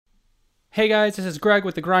Hey guys, this is Greg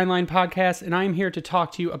with the Grindline Podcast, and I'm here to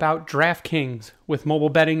talk to you about DraftKings. With mobile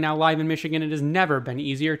betting now live in Michigan, it has never been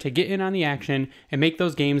easier to get in on the action and make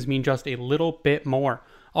those games mean just a little bit more.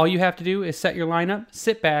 All you have to do is set your lineup,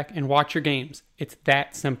 sit back, and watch your games. It's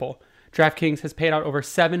that simple. DraftKings has paid out over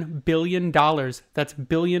 $7 billion, that's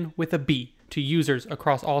billion with a B, to users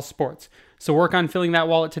across all sports. So work on filling that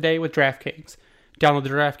wallet today with DraftKings. Download the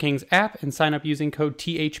DraftKings app and sign up using code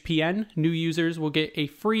THPN. New users will get a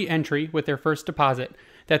free entry with their first deposit.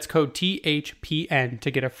 That's code THPN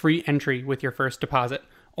to get a free entry with your first deposit.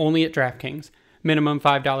 Only at DraftKings. Minimum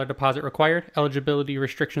 $5 deposit required. Eligibility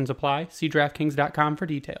restrictions apply. See DraftKings.com for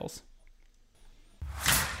details.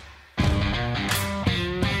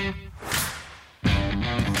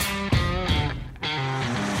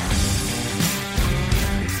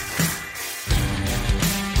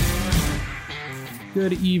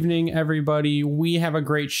 Good evening, everybody. We have a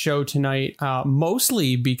great show tonight,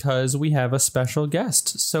 mostly because we have a special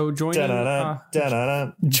guest. So joining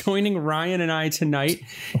Ryan and I tonight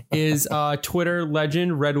is Twitter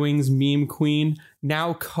legend, Red Wings meme queen,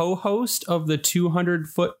 now co-host of the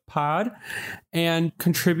 200-Foot Pod, and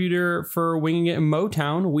contributor for Winging It in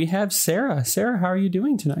Motown. We have Sarah. Sarah, how are you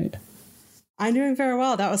doing tonight? I'm doing very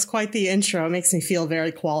well. That was quite the intro. It makes me feel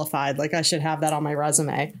very qualified. Like I should have that on my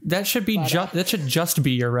resume. That should be that should just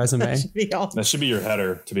be your resume. That should be your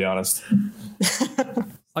header, to be honest.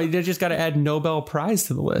 Oh, you just got to add Nobel Prize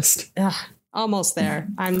to the list. Almost there.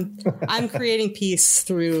 I'm creating peace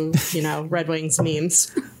through, Red Wings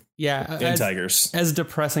memes. Yeah, and Tigers. As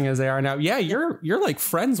depressing as they are now. Yeah, you're like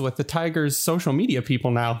friends with the Tigers social media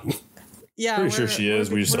people now. Yeah, pretty sure she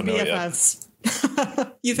is. We just don't know it yet.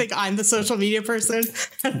 You think I'm the social media person?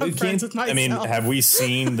 I'm friends with myself. I mean, have we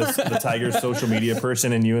seen the Tigers social media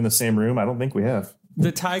person and you in the same room? I don't think we have.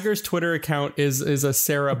 The Tigers Twitter account is a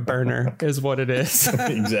Sarah burner, is what it is.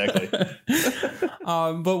 Exactly.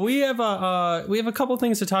 But we have a couple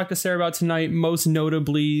things to talk to Sarah about tonight. Most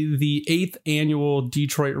notably, the 8th annual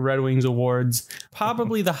Detroit Red Wings Awards,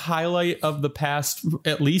 probably the highlight of the past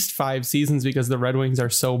at least 5 seasons because the Red Wings are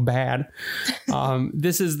so bad.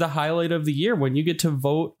 This is the highlight of the year when you get to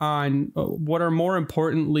vote on what are more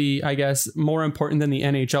important than the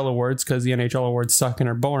NHL awards, because the NHL awards suck and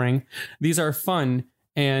are boring. These are fun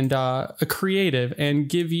and creative and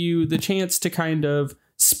give you the chance to kind of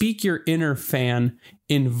speak your inner fan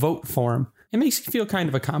in vote form. It makes you feel kind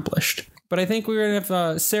of accomplished. But I think we're going to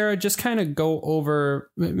have Sarah just kind of go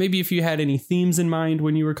over maybe if you had any themes in mind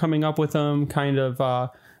when you were coming up with them, kind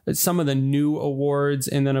of some of the new awards.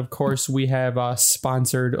 And then, of course, we have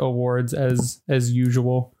sponsored awards as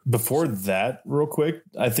usual. Before that, real quick,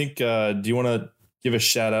 I think, do you want to give a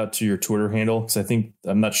shout out to your Twitter handle? Because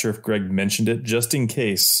I'm not sure if Greg mentioned it, just in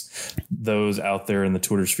case those out there in the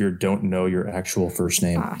Twitter sphere don't know your actual first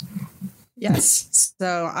name. Yes.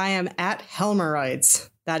 So I am at Helmeroids.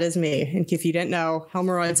 That is me. And if you didn't know,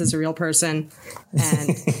 Helmeroids is a real person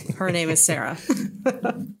and her name is Sarah.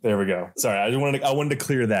 There we go. Sorry, I wanted to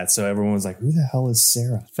clear that so everyone was like, who the hell is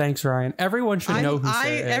Sarah? Thanks, Ryan. Everyone should know who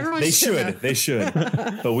Sarah is. They should.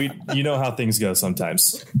 But you know how things go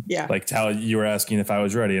sometimes. Yeah. Like how you were asking if I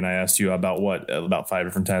was ready and I asked you about 5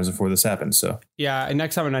 different times before this happened. So yeah, and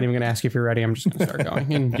next time I'm not even going to ask you if you're ready. I'm just going to start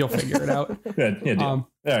going and you'll figure it out. Yeah,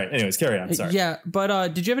 all right. Anyways, carry on. Sorry. Yeah.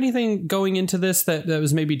 But did you have anything going into this that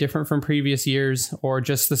was maybe different from previous years or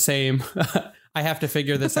just the same? I have to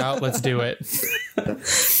figure this out. Let's do it.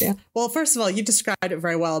 Yeah. Well, first of all, you described it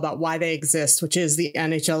very well about why they exist, which is the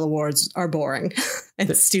NHL awards are boring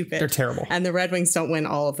and stupid. They're terrible. And the Red Wings don't win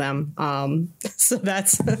all of them. So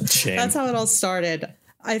that's how it all started.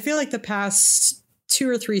 I feel like the past 2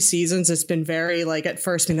 or 3 seasons, it's been very like at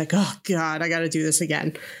first being like, oh God, I got to do this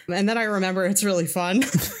again. And then I remember it's really fun.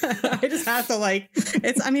 I just have to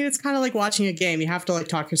it's kind of like watching a game. You have to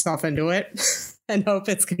talk yourself into it and hope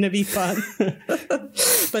it's going to be fun.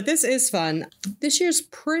 But this is fun. This year's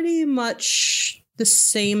pretty much the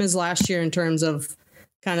same as last year in terms of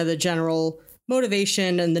kind of the general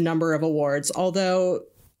motivation and the number of awards. Although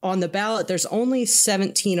on the ballot, there's only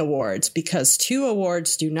 17 awards because 2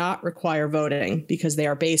 awards do not require voting because they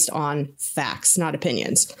are based on facts, not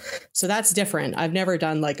opinions. So that's different. I've never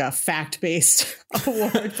done a fact-based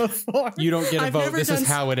award before. You don't get a vote. This is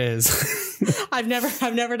how it is. I've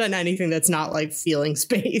never done anything that's not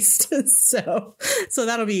feelings-based. So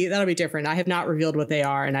that'll be different. I have not revealed what they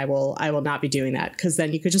are, and I will not be doing that because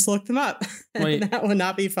then you could just look them up, and that would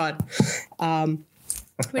not be fun.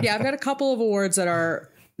 But yeah, I've got a couple of awards that are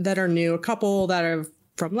new, a couple that are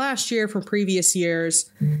from last year, from previous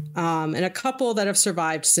years, and a couple that have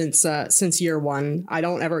survived since year one. I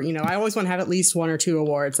don't ever, I always want to have at least 1 or 2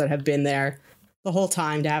 awards that have been there the whole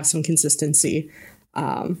time to have some consistency.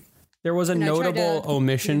 There was a notable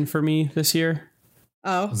omission for me this year.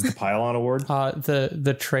 Oh, was it the Pylon Award?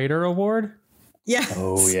 The Trader Award. Yeah.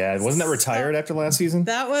 Oh yeah, wasn't that retired after last season?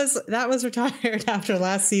 That was retired after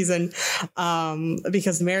last season,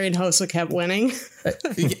 because Marian Hossa kept winning,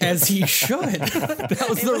 as he should. That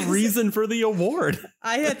was the reason for the award.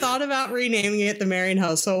 I had thought about renaming it the Marian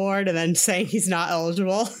Hossa Award and then saying he's not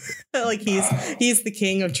eligible, like he's the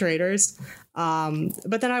king of traders.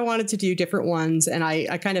 But then I wanted to do different ones, and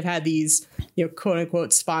I kind of had these, quote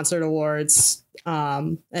unquote sponsored awards,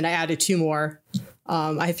 and I added 2 more.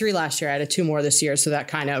 I had 3 last year. I added 2 more this year. So that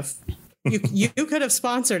kind of, you could have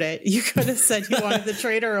sponsored it. You could have said you wanted the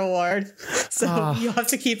Trader Award. So you'll have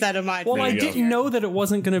to keep that in mind. Well, I didn't know that it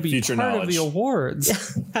wasn't going to be Future part knowledge. of the awards.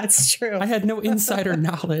 Yeah, that's true. I had no insider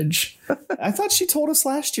knowledge. I thought she told us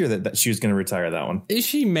last year that she was going to retire that one.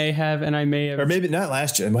 She may have, and I may have. Or maybe not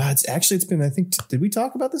last year. Well, it's been, I think, did we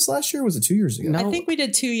talk about this last year? Or was it 2 years ago? No. I think we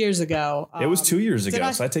did 2 years ago. It was 2 years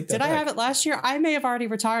ago, so I take that Did back. I have it last year? I may have already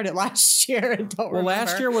retired it last year and don't remember.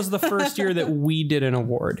 Last year was the first year that we did an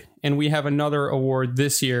award, and we have another award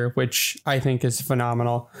this year, which I think is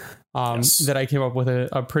phenomenal. Yes. That I came up with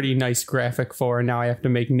a pretty nice graphic for, and now I have to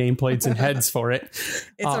make nameplates and heads for it.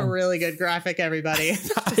 It's a really good graphic, everybody.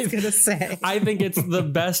 I was going to say. I think it's the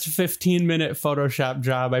best 15-minute Photoshop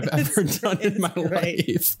job I've ever done in my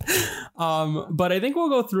life. But I think we'll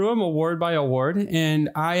go through them award by award, and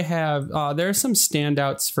I have there are some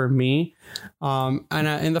standouts for me.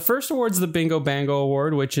 And the first award's the Bingo Bango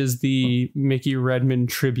Award, which is the Mickey Redmond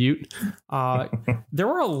tribute. There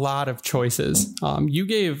were a lot of choices. You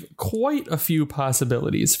gave quite a few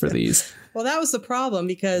possibilities for these. Well, that was the problem,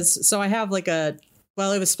 because I have it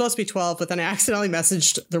was supposed to be 12, but then I accidentally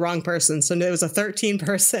messaged the wrong person. So it was a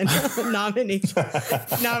 13-person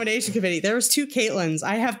nomination committee. There was 2 Caitlins.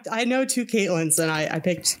 I know 2 Caitlins, and I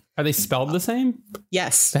picked. Are they spelled the same?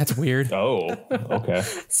 Yes. That's weird. Oh, okay.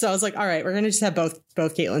 So I was like, all right, we're going to just have both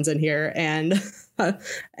Caitlins in here. And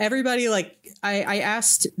everybody, I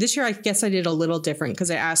asked this year, I guess I did a little different,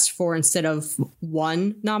 because I asked for, instead of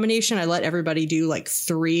 1 nomination, I let everybody do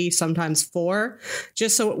 3, sometimes 4,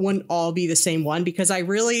 just so it wouldn't all be the same one, because I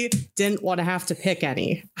really didn't want to have to pick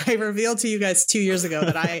any. I revealed to you guys 2 years ago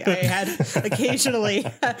that I had occasionally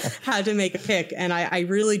had to make a pick, and I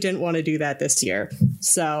really didn't want to do that this year.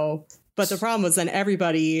 So, but the problem was then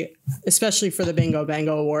everybody, especially for the Bingo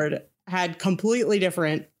Bango Award, had completely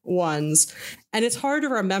different ones, and it's hard to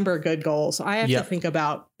remember good goals. I have to think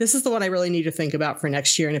about, this is the one I really need to think about for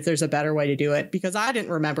next year, and if there's a better way to do it, because I didn't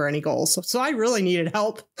remember any goals. So I really needed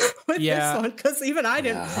help with this one, because even I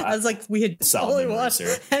didn't. I was like, we had only one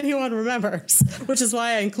anyone remembers, which is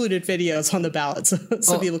why I included videos on the ballot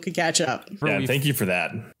so people could catch up. Yeah, thank you for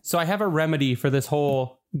that. So I have a remedy for this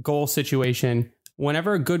whole goal situation.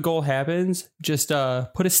 Whenever a good goal happens, just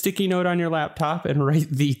put a sticky note on your laptop and write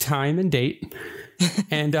the time and date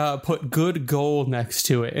and put good goal next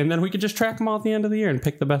to it. And then we could just track them all at the end of the year and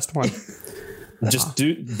pick the best one. Just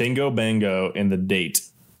do Bingo Bango and the date.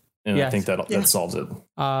 And I think that solves it.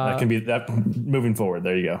 That can be that moving forward.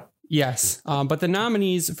 There you go. Yes. But the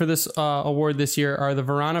nominees for this award this year are the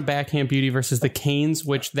Verana Backhand Beauty versus the Canes,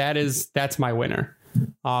 which that's my winner.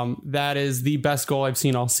 That is the best goal I've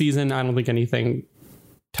seen all season. I don't think anything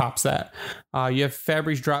tops that. You have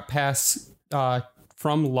Fabry's drop pass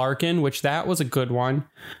from Larkin, which that was a good one.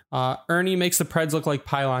 Ernie makes the Preds look like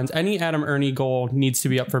pylons. Any Adam Ernie goal needs to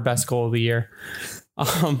be up for best goal of the year.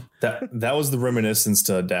 That was the reminiscence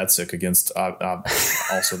to Datsuk against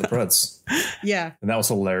also the Preds. Yeah. And that was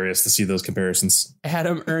hilarious to see those comparisons.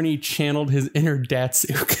 Adam Ernie channeled his inner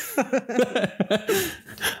Datsuk.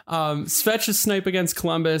 Svech's snipe against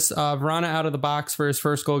Columbus. Verana out of the box for his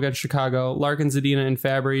first goal against Chicago. Larkin, Zadina, and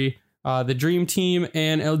Fabry. The Dream Team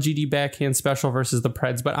and LGD backhand special versus the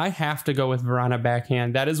Preds. But I have to go with Verana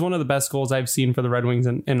backhand. That is one of the best goals I've seen for the Red Wings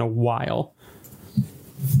in a while.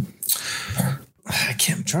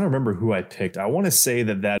 I'm trying to remember who I picked. I want to say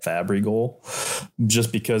that Fabry goal,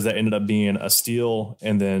 just because that ended up being a steal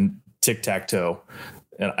and then tic-tac-toe.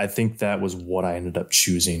 And I think that was what I ended up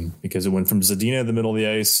choosing, because it went from Zadina in the middle of the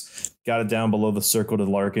ice, got it down below the circle to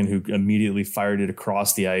Larkin, who immediately fired it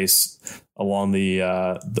across the ice along the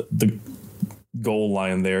goal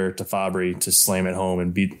line there to Fabry to slam it home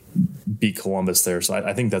and beat Columbus there. So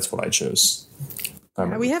I think that's what I chose.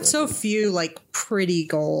 We have so few pretty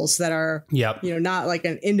goals that are, not like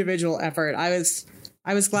an individual effort. I was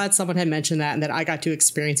I was glad someone had mentioned that and that I got to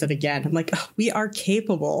experience it again. I'm like, oh, we are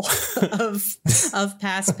capable of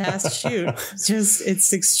pass shoot.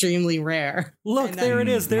 It's extremely rare. Look, there it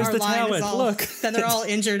is. There's the talent. Look. Then they're all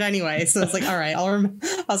injured anyway. So it's like, all right, I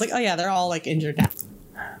was like, oh yeah, they're all like injured now.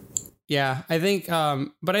 Yeah, I think,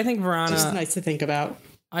 but I think Vrana. Just nice to think about.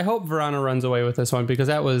 I hope Vrana runs away with this one because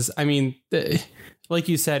that was, I mean, like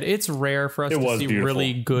you said, it's rare for us to see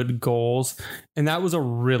really good goals. And that was a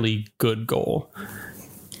really good goal.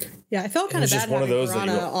 Yeah, I felt kind of bad having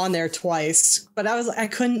Vrana on there twice, but I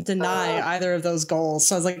couldn't deny either of those goals.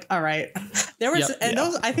 So I was like, all right,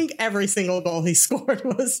 those. I think every single goal he scored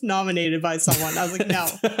was nominated by someone. I was like, no,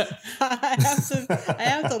 I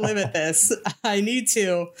have to limit this. I need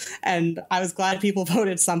to, and I was glad people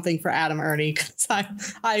voted something for Adam Ernie because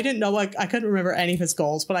I didn't know, like, I couldn't remember any of his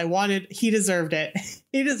goals, but he deserved it.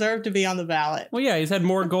 He deserved to be on the ballot. Well, yeah, he's had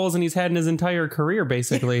more goals than he's had in his entire career,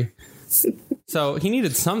 basically. So he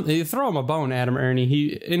needed something. You throw him a bone, Adam Ernie.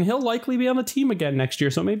 He'll likely be on the team again next year.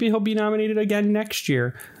 So maybe he'll be nominated again next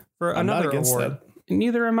year for another award.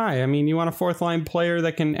 Neither am I. I mean, you want a fourth line player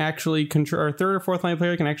that can actually or third or fourth line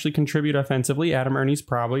player that can actually contribute offensively. Adam Ernie's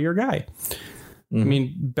probably your guy. Mm-hmm. I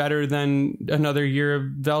mean, better than another year of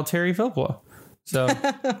Valtteri Filppula. So.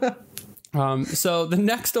 So the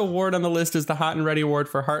next award on the list is the Hot and Ready Award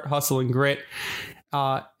for Heart, Hustle, and Grit.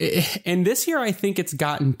 And this year, I think it's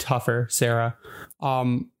gotten tougher, Sarah.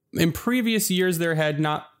 In previous years, there had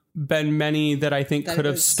not been many that I think could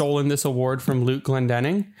have stolen this award from Luke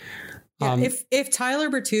Glendening. Yeah, if Tyler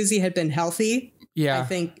Bertuzzi had been healthy, I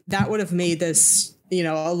think that would have made this,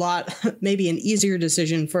 a lot, maybe an easier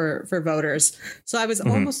decision for voters. So I was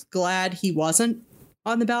almost glad he wasn't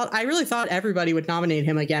on the ballot. I really thought everybody would nominate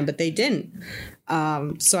him again, but they didn't.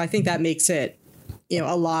 So I think that makes it,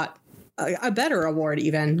 a better award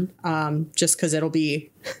even, just because it'll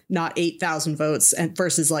be not 8,000 votes and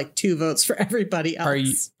versus like 2 votes for everybody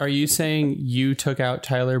else. Are you saying you took out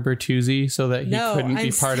Tyler Bertuzzi so that he couldn't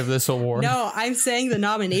be part of this award? No, I'm saying the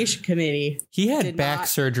nomination committee. He had back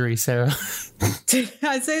surgery, Sarah.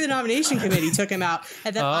 I'd say the nomination committee took him out,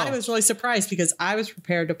 and then I was really surprised because I was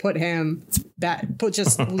prepared to put him back,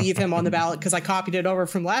 just leave him on the ballot because I copied it over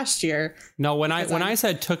from last year. No, when I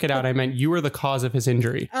said took it out, I meant you were the cause of his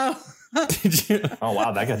injury. Oh. Did you? Oh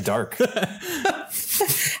wow, that got dark.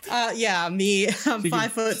 Yeah, me. I'm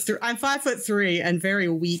 5'3". I'm 5'3" and very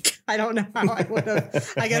weak. I don't know how I would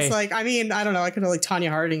have. I guess I don't know. I could have like Tanya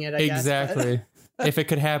Harding it. Exactly. If it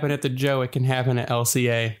could happen at the Joe, it can happen at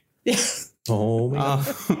LCA. Yeah. Oh man.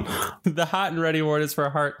 The Hot and Ready Award is for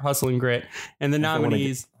Heart, Hustle, and Grit, and the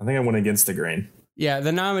nominees. I think I went against the grain. Yeah,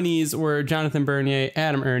 the nominees were Jonathan Bernier,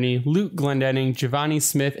 Adam Ernie, Luke Glendening, Giovanni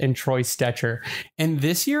Smith, and Troy Stecher. And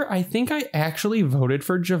this year, I think I actually voted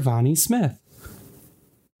for Giovanni Smith.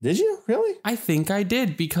 Did you? Really? I think I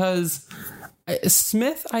did because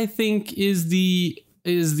Smith, I think, is the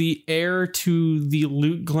heir to the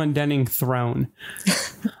Luke Glendening throne.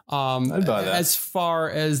 I'd buy that. As far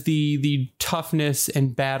as the toughness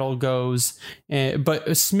and battle goes,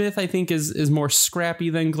 but Smith I think is more scrappy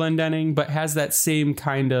than Glendening, but has that same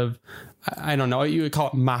kind of, I don't know, you would call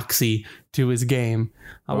it moxie to his game,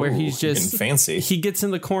 where he's just fancy. He gets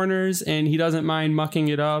in the corners and he doesn't mind mucking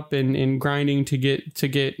it up and grinding to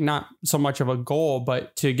get not so much of a goal,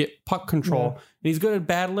 but to get puck control. Yeah. And he's good at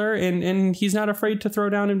battler and he's not afraid to throw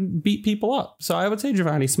down and beat people up. So I would say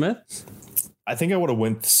Giovanni Smith. I think I would have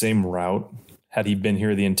went the same route had he been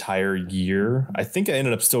here the entire year. I think I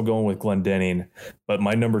ended up still going with Glendening, but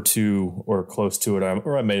my number 2 or close to it,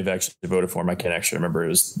 or I may have actually voted for him. I can't actually remember. It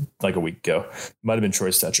was like a week ago. Might have been Troy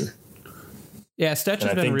Stecher. Yeah,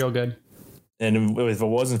 Stetcher's been real good. And if it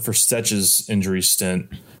wasn't for Stetch's injury stint,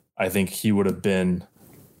 I think he would have been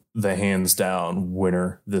the hands down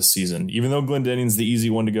winner this season. Even though Glendening's the easy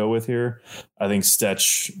one to go with here, I think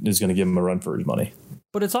Stetch is going to give him a run for his money.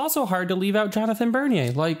 But it's also hard to leave out Jonathan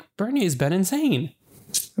Bernier. Like, Bernier's been insane.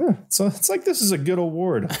 So it's like this is a good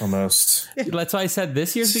award almost. That's why I said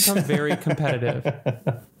this year's become very competitive.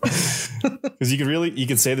 Because you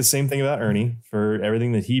could say the same thing about Ernie for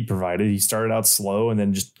everything that he provided. He started out slow and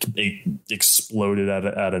then just exploded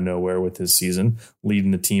out of nowhere with his season,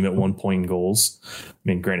 leading the team at 1 point in goals. I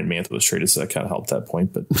mean, granted, Mantha was traded, so that kind of helped that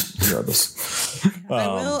point, but regardless.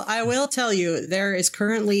 I will tell you, there is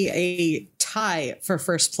currently a tie for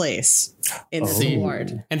first place in this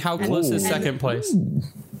award. And how close is second place?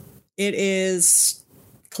 It is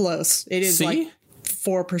close. It is like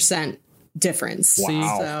 4% difference.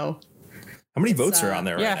 Wow. So how many votes are on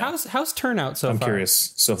there right now? How's turnout so far? I'm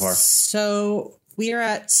curious so far. So we are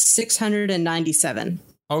at 697.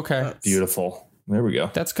 Okay. Votes. Beautiful. There we go.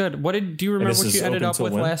 That's good. Do you remember what you ended up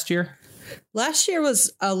with last year? Last year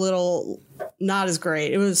was a little not as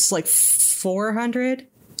great. It was like 400,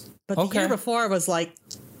 but the year before was like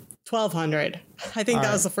 1,200. I think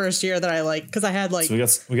that was the first year that I because I had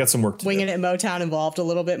so we got some work to Winging It Motown involved a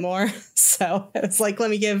little bit more. So it's like, let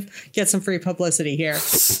me get some free publicity here.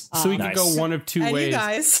 So we could go one of two and ways. You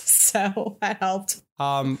guys, so that helped.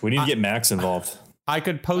 We need to get Max involved. I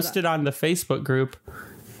could post it on the Facebook group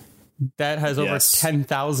that has over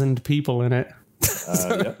 10,000 people in it.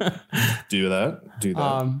 Do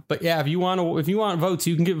that. But yeah, if you want votes,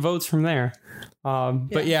 you can get votes from there.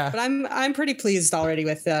 But I'm pretty pleased already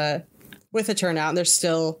with the turnout. And there's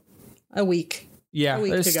still a week. Yeah,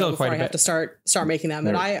 there's to still go before quite a I have bit. to start making them.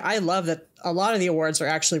 And I love that a lot of the awards are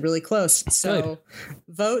actually really close. So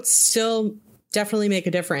votes still definitely make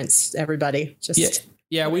a difference. Everybody, just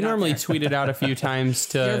we normally tweet it out a few times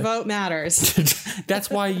to your vote matters. That's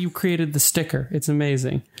why you created the sticker. It's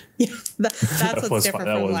amazing. Yeah, that's what's different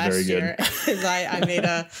from last year. Is I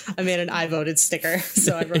made an I voted sticker,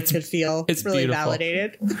 so everyone could feel really beautiful.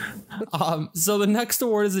 Validated. So the next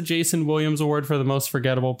award is the Jason Williams Award for the most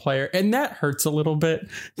forgettable player, and that hurts a little bit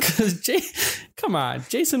because come on,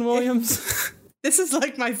 Jason Williams. This is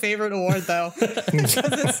like my favorite award though, because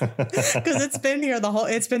it's been there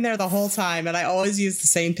the whole time, and I always use the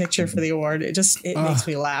same picture for the award. It makes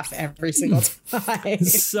me laugh every single time.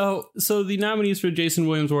 So the nominees for Jason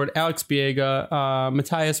Williams Award: Alex Biega,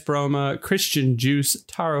 Matthias Broma, Christian Juice,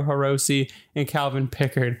 Taro Hirose, and Calvin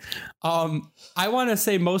Pickard. I want to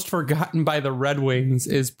say most forgotten by the Red Wings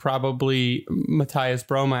is probably Matthias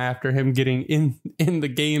Broma after him getting in the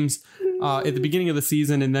games at the beginning of the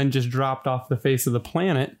season and then just dropped off the face of the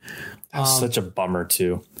planet. That's such a bummer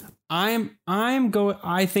too. I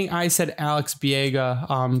think I said Alex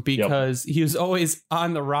Biega because he was always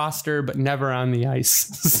on the roster but never on the ice.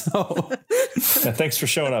 So thanks for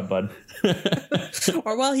showing up, bud.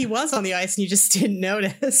 Or he was on the ice and you just didn't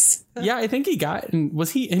notice. Yeah, I think he got.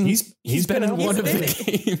 Was he in? He's been in one of the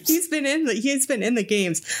games. He's been in the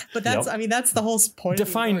games. But that's that's the whole point.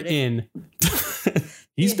 Define of the in.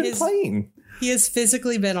 He's been playing. He has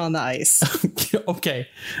physically been on the ice. Okay,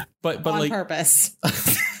 but on purpose,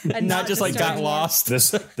 and not just got lost.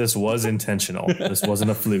 This was intentional. This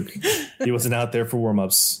wasn't a fluke. He wasn't out there for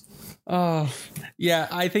warm-ups. Yeah,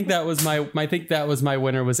 I think that was my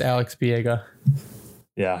winner was Alex Biega.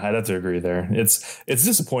 Yeah, I'd have to agree there. It's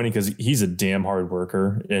disappointing because he's a damn hard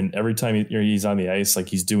worker, and every time he's on the ice,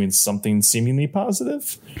 he's doing something seemingly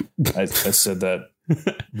positive. I said that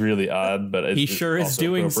really odd, but he sure is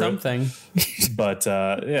doing something. But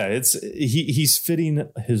he's fitting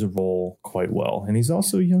his role quite well, and he's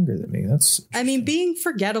also younger than me. Being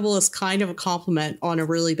forgettable is kind of a compliment on a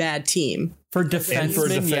really bad team. For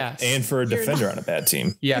defensemen, yes. And for a defender on a bad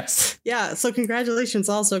team. Yes. Yeah, so congratulations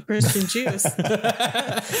also Christian Juice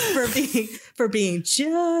for being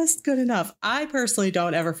just good enough. I personally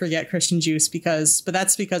don't ever forget Christian Juice but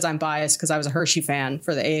that's because I'm biased because I was a Hershey fan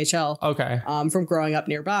for the AHL. Okay. From growing up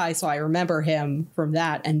nearby, so I remember him from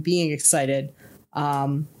that and being excited.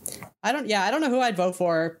 I don't know who I'd vote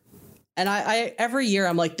for. And I every year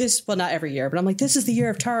I'm like this, well, not every year, but I'm like, this is the year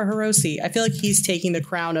of Taro Hirose. I feel like he's taking the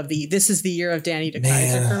crown of this is the year of Danny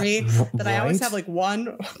DeKeyser for me. That I always have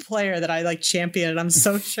one player that I champion, and I'm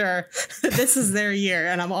so sure that this is their year,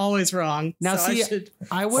 and I'm always wrong. Now, so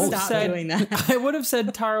I would have said doing that. I would have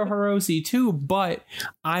said Taro Hirose too, but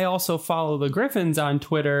I also follow the Griffins on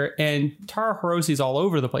Twitter, and Taro Hirose's all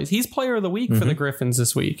over the place. He's player of the week for the Griffins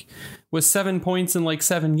this week with 7 points in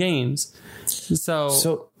 7 games.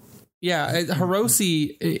 So yeah,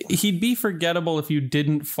 Hirose, he'd be forgettable if you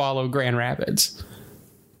didn't follow Grand Rapids.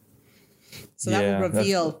 So that would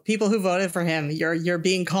reveal people who voted for him. You're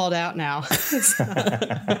being called out now. Here's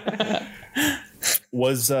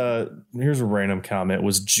a random comment.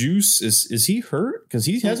 Was Juice, is he hurt? Because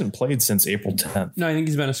he hasn't played since April 10th. No, I think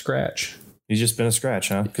he's been a scratch. He's just been a scratch,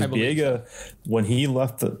 huh? Because Biega, when he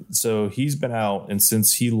left so he's been out, and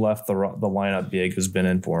since he left the lineup, Biega's been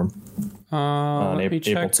in for him on April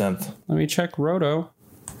 10th. Let me check Roto,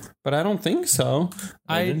 but I don't think so.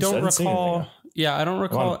 I don't recall. Yeah, I don't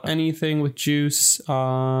recall anything with Juice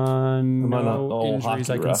on injuries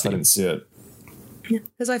I can see. I didn't see it.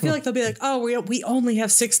 Because I feel like they'll be like, oh, we only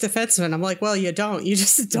have 6 defensemen. I'm like, well, you don't. You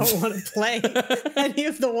just don't want to play any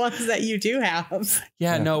of the ones that you do have.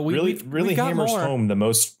 Yeah, no, we really hammers home the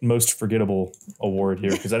most forgettable award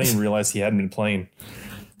here, because I didn't even realize he hadn't been playing.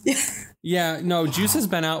 Yeah, no, Juice has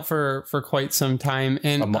been out for quite some time,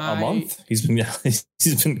 and a month. He's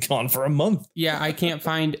been gone for a month. Yeah, I can't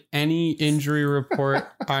find any injury report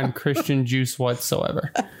on Christian Juice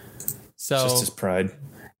whatsoever. So just his pride.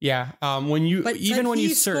 Yeah. When you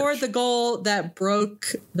he search, scored the goal that broke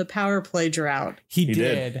the power play drought. He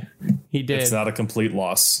did. It's not a complete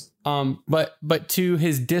loss. But to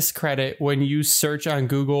his discredit, when you search on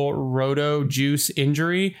Google Roto Juice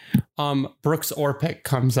injury, Brooks Orpik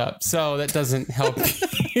comes up. So that doesn't help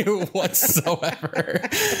you whatsoever.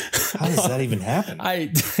 How does that even happen?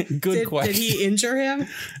 Good question. Did he injure him?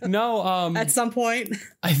 No. At some point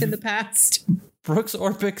in the past. Brooks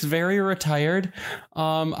Orpik's very retired.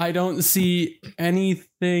 I don't see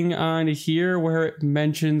anything on here where it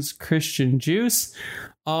mentions Christian Juice.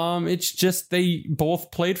 It's just they both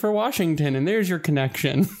played for Washington, and there's your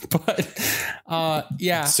connection. But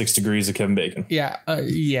yeah, 6 degrees of Kevin Bacon. Yeah,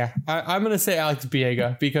 I'm gonna say Alex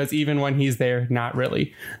Biega because even when he's there, not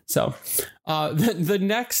really. So the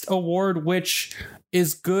next award, which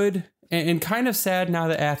is good and kind of sad now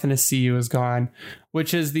that Athanasiou is gone,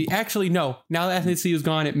 which is now that Athanasiou is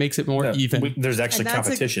gone, it makes it more even. There's actually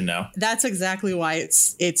competition now. That's exactly why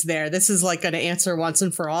it's there. This is like going to answer once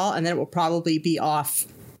and for all, and then it will probably be off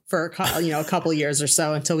for a couple years or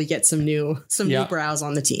so until we get some new brows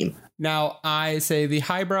on the team. Now, I say the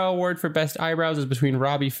Highbrow Award for Best Eyebrows is between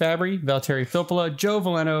Robbie Fabry, Valtteri Filppula, Joe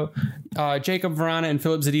Veleno, Jacob Vrana, and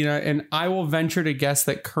Filip Zadina, and I will venture to guess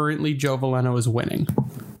that currently Joe Veleno is winning.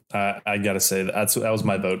 I gotta say that was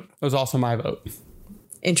my vote. It was also my vote.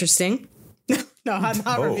 Interesting. No, I'm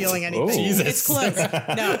not revealing anything. It's close.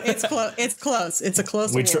 No, it's close. It's close. It's a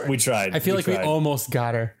close award. We tried. I feel we almost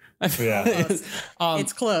got her. Yeah.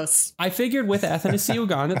 It's close. I figured with Athanasiou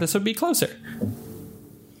gone that this would be closer.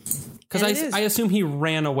 Because I assume he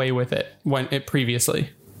ran away with it previously.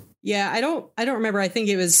 Yeah, I don't remember. I think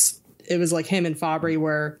it was like him and Fabry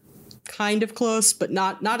were kind of close, but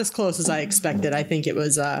not as close as I expected. I think it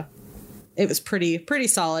was pretty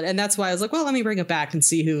solid, and that's why I was like, well, let me bring it back and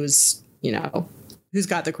see who's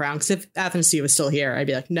got the crown. Because if Athanasiou was still here, I'd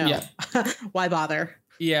be like, no, why bother?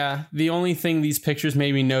 Yeah, the only thing these pictures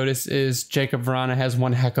made me notice is Jacob Vrana has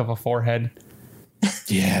one heck of a forehead.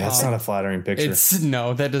 Yeah, that's not a flattering picture.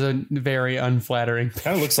 That is a very unflattering picture.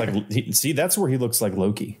 Kind of looks like that's where he looks like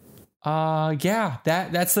Loki. Yeah,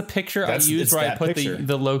 that's the picture I used where I put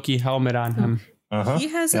the Loki helmet on him. Uh-huh. He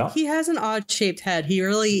has an odd shaped head. He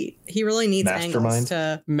really needs angles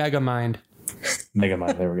to Megamind.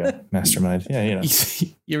 Megamind, there we go. Mastermind. Yeah,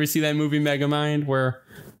 You ever see that movie Megamind where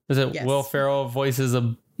Will Ferrell voices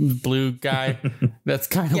a blue guy? That's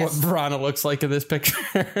kind of what Vrana looks like in this picture.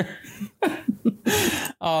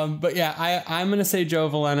 But yeah, I'm going to say Joe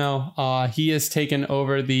Veleno. He has taken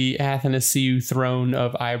over the Athanasiou throne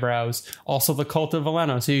of eyebrows. Also the cult of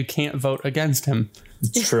Veleno, so you can't vote against him.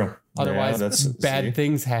 It's true. Otherwise, bad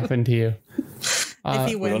things happen to you. If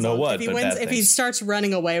he wins, we don't know what. If he starts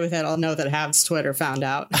running away with it, I'll know that Habs Twitter found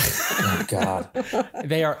out. Oh God,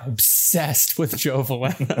 they are obsessed with Joe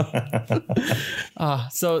Veleno.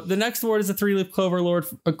 So the next award is the 3-leaf clover award.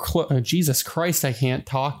 Jesus Christ, I can't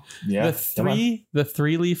talk. Yeah, the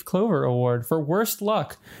 3-leaf clover award for worst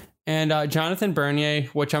luck. And Jonathan Bernier,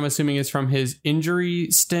 which I'm assuming is from his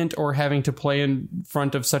injury stint or having to play in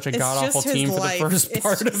front of such a god-awful team for the first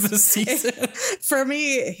part of the season. For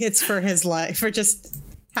me, it's for his life, for just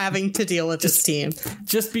having to deal with this team.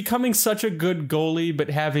 Just becoming such a good goalie,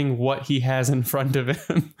 but having what he has in front of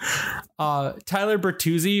him. Tyler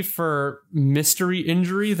Bertuzzi for mystery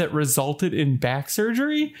injury that resulted in back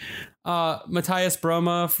surgery. Matthias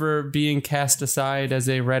Broma for being cast aside as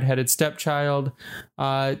a redheaded stepchild.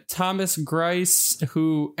 Thomas Greiss,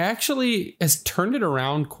 who actually has turned it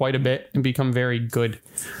around quite a bit and become very good.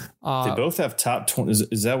 They both have top 20.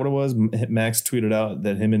 Is that what it was? Max tweeted out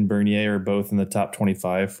that him and Bernier are both in the top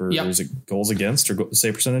 25 for is it goals against or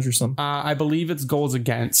save percentage or something? I believe it's goals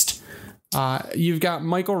against. You've got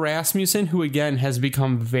Michael Rasmussen, who again has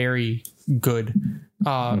become very good.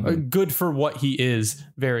 Good for what he is,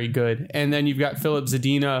 very good. And then you've got Filip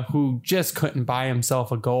Zadina, who just couldn't buy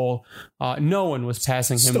himself a goal. No one was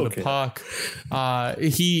passing him the puck.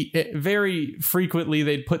 He very frequently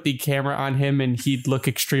they'd put the camera on him and he'd look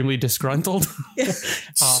extremely disgruntled.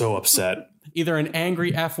 So upset. Either an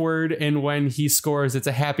angry F word, and when he scores, it's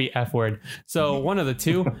a happy F word. So one of the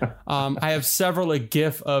two. I have a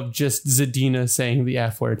GIF of just Zadina saying the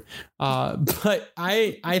F word. But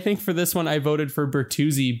I think for this one, I voted for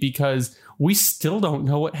Bertuzzi because we still don't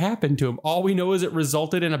know what happened to him. All we know is it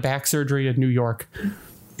resulted in a back surgery in New York.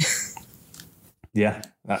 Yeah,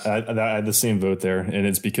 I had the same vote there, and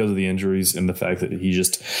it's because of the injuries and the fact that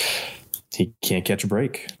he can't catch a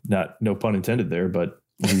break. No pun intended there, but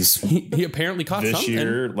he apparently caught this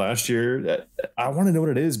something. Last year. I want to know what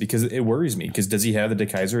it is because it worries me. Because does he have the De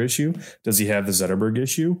Keyser issue? Does he have the Zetterberg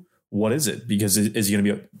issue? what is it? Because is he going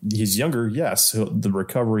to be? He's younger, yes. So the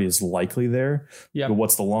recovery is likely there. Yeah. But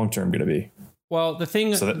what's the long term going to be? Well, the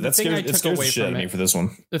thing I took away from it for this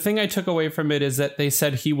one. The thing I took away from it is that they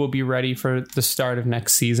said he will be ready for the start of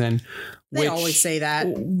next season. They always say that.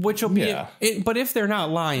 Which will be, but if they're not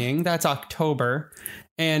lying, that's October.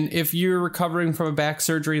 And if you're recovering from a back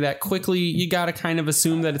surgery that quickly, you got to kind of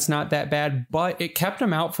assume that it's not that bad. But it kept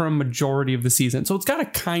him out for a majority of the season, so it's got to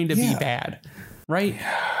kind of be bad, right?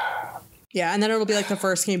 Yeah, and then it'll be like the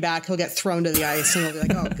first game back, he'll get thrown to the ice, and he'll be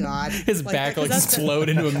like, "Oh God!" His back will explode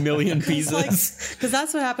into a million pieces. Because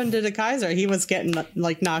that's what happened to DeKaiser. He was getting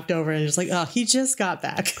like knocked over, and just like, "Oh, he just got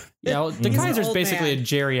back." Yeah, well, DeKaiser's basically a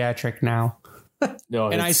geriatric now. No,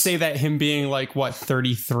 and I say that him being like what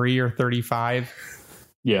 33 or 35.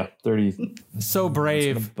 Yeah, 30. So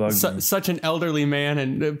brave, such an elderly man,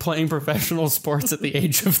 and playing professional sports at the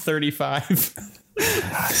age of 35.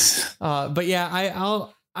 But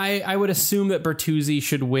yeah, I would assume that Bertuzzi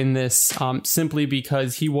should win this simply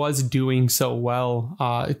because he was doing so well.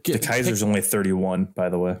 DeKaiser's only 31, by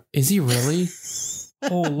the way. Is he really?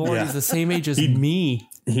 Oh, Lord, he's the same age as me.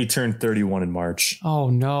 He turned 31 in March.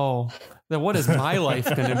 Oh, no. Then what is my life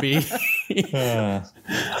going to be?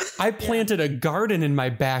 I planted a garden and my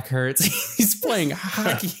back hurts. He's playing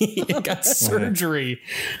hockey and got surgery.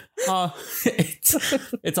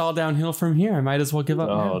 It's all downhill from here. I might as well give up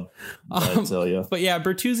now. I tell you. But yeah,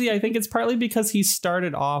 Bertuzzi, I think it's partly because he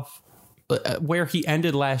started off where he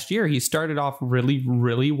ended last year. He started off really,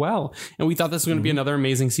 really well. And we thought this was going to be another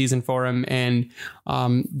amazing season for him. And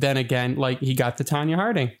then again, like he got to Tanya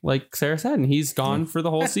Harding, like Sarah said, and he's gone for the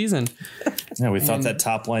whole season. Yeah, we thought that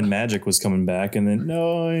top line magic was coming back, and then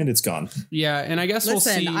and it's gone. Yeah, and I guess we'll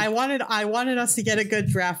see. I wanted us to get a good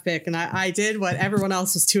draft pick, and I did what everyone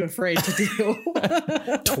else was too afraid to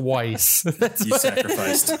do. Twice. You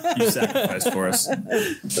sacrificed for us.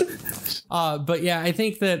 But yeah, I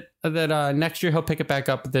think that next year he'll pick it back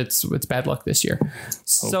up. It's bad luck this year.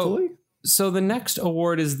 Hopefully. So the next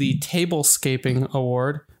award is the Tablescaping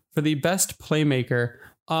Award for the best playmaker.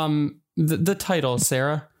 The title,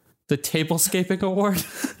 Sarah, the Tablescaping Award.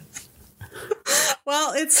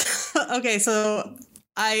 Well, it's okay. So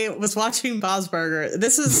I was watching Bob's Burger.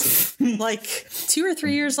 This is like 2 or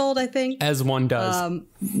 3 years old, I think. As one does.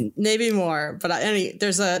 Maybe more. But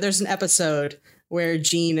there's an episode where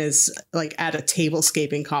Gene is like at a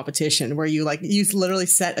tablescaping competition where you literally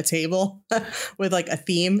set a table with like a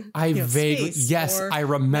theme. I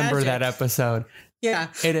remember magic. That episode. Yeah.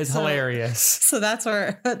 It is hilarious. So that's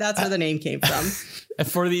where the name came from.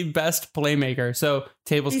 For the best playmaker. So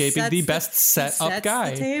tablescaping, the best setup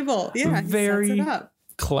guy. The table. Yeah. Very he sets it up.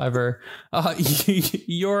 Clever.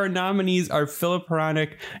 Your nominees are Filip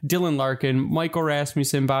Hronek, Dylan Larkin, Michael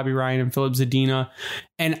Rasmussen, Bobby Ryan, and Filip Zadina.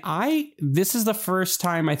 And this is the first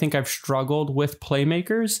time I think I've struggled with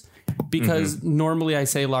playmakers because normally I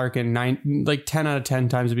say Larkin, 10 out of 10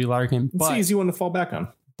 times would be Larkin. It's an easy one to fall back on.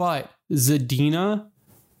 But Zadina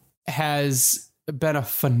has been a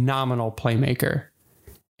phenomenal playmaker.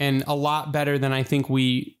 And a lot better than I think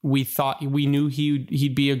we thought. We knew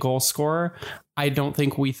he'd be a goal scorer. I don't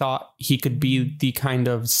think we thought he could be the kind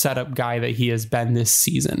of setup guy that he has been this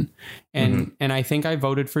season. And I think I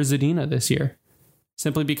voted for Zadina this year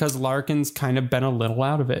simply because Larkin's kind of been a little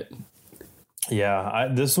out of it. Yeah,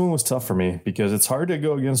 this one was tough for me because it's hard to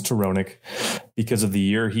go against Hronek because of the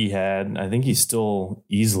year he had. I think he's still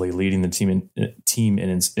easily leading the team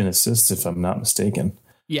in assists, if I'm not mistaken.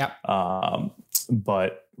 Yeah.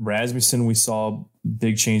 But Rasmussen, we saw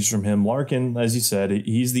big changes from him. Larkin, as you said,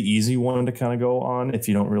 he's the easy one to kind of go on if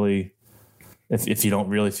you don't really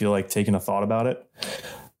feel like taking a thought about it.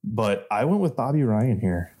 But I went with Bobby Ryan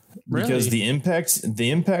here because the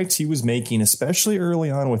impact he was making, especially early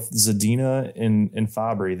on with Zadina and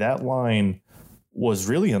Fabry, that line was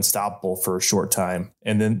really unstoppable for a short time.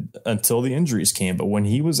 And then until the injuries came. But when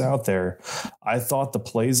he was out there, I thought the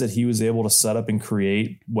plays that he was able to set up and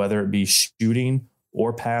create, whether it be shooting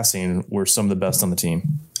or passing, were some of the best on the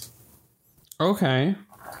team. Okay.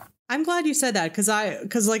 I'm glad you said that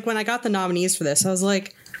because like when I got the nominees for this, I was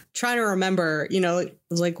like trying to remember, I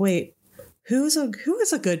was like, wait, who is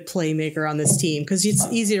a good playmaker on this team? Because it's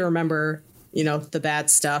easy to remember, the bad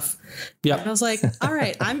stuff. Yeah. And I was like, all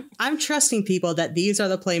right, I'm trusting people that these are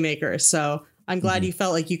the playmakers. So I'm glad you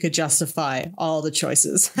felt like you could justify all the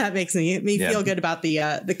choices. That makes me feel good about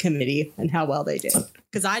the committee and how well they did.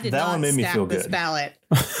 because I did That not one made me stack feel this good. ballot.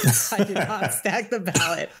 I did not stack the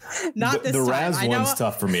ballot. Not this The time. Raz I know. one's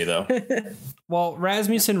tough for me though. Well,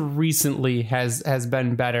 Rasmussen recently has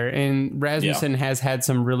been better, and Rasmussen has had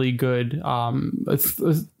some really good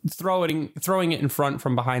throwing it in front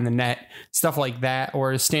from behind the net, stuff like that,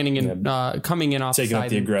 or standing in, coming in off Taking the up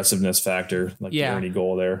side. the aggressiveness factor, like the Ernie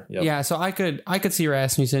goal there. Yep. Yeah, so I could see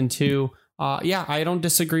Rasmussen too. I don't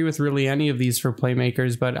disagree with really any of these for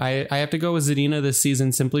playmakers, but I have to go with Zadina this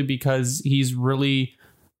season simply because he's really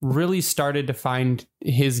started to find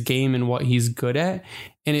his game and what he's good at.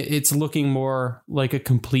 And it's looking more like a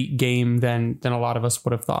complete game than a lot of us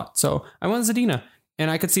would have thought. So I went Zadina,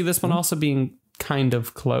 and I could see this one also being kind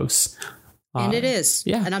of close. And it is.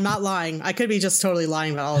 Yeah. And I'm not lying. I could be just totally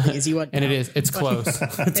lying about all of these. You wouldn't And know. it is. It's close.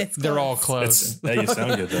 They're all close. Yeah, you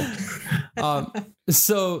sound good though.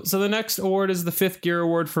 So the next award is the Fifth Gear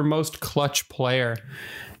Award for most clutch player.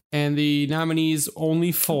 And the nominees,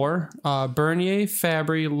 only 4, Bernier,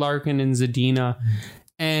 Fabry, Larkin, and Zadina.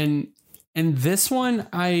 And this one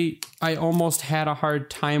I almost had a hard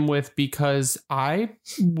time with because I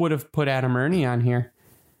would have put Adam Ernie on here.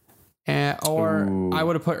 Or I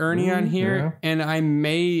would have put Ernie on here, yeah. and I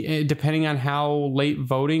may, depending on how late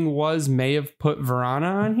voting was, may have put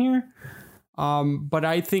Verana on here. But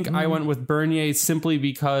I think I went with Bernier simply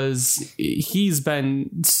because he's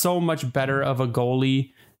been so much better of a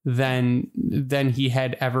goalie than he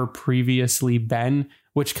had ever previously been,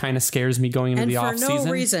 which kind of scares me going into the off season. For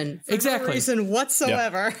no reason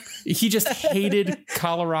whatsoever. Yeah. He just hated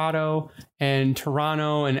Colorado and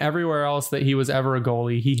Toronto and everywhere else that he was ever a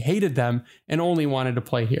goalie. He hated them and only wanted to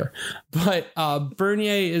play here. But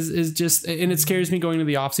Bernier is just, and it scares me going into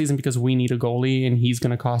the off season because we need a goalie and he's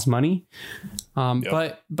going to cost money.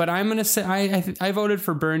 But I'm going to say I voted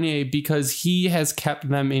for Bernier because he has kept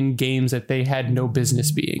them in games that they had no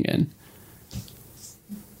business being in.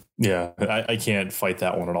 Yeah, I can't fight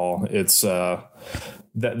that one at all. It's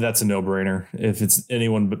that's a no-brainer. If it's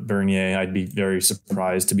anyone but Bernier, I'd be very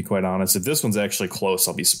surprised, to be quite honest. If this one's actually close,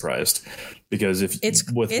 I'll be surprised, because if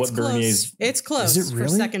it's what close. Bernier's, it's close. Is it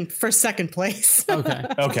really? for second place. Okay.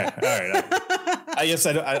 Okay, all right. I guess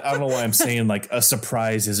I don't know why I'm saying like a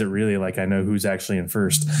surprise. Is it really? Like I know who's actually in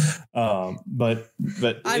first, but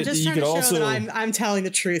I'm just trying to show that I'm telling the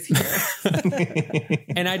truth here.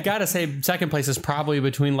 And I'd got to say second place is probably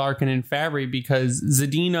between Larkin and Fabry, because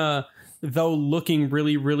Zadina, though looking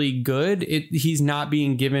really, really good, he's not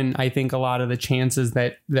being given, I think, a lot of the chances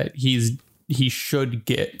that he should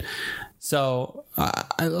get. So,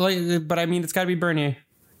 but I mean, it's got to be Bernier.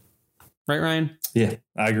 Right, Ryan? Yeah,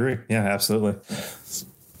 I agree. Yeah, absolutely.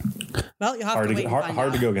 Well, you have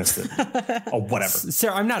hard to go against it. Oh, whatever.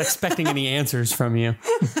 Sarah, I'm not expecting any answers from you.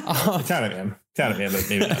 Kind of am, but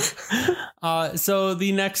maybe not. So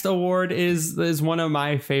the next award is one of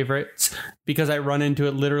my favorites because I run into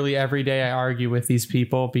it literally every day. I argue with these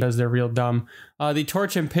people because they're real dumb. The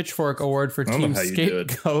Torch and Pitchfork Award for Team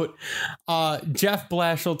Scapegoat. Jeff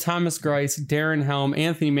Blashill, Thomas Greiss, Darren Helm,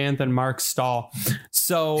 Anthony Mantha, and Mark Stahl.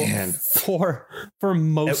 So for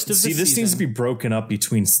most of the season, this needs to be broken up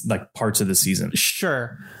between like parts of the season.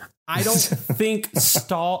 Sure. I don't think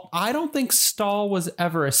Stahl was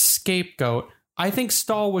ever a scapegoat. I think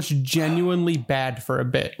Stahl was genuinely bad for a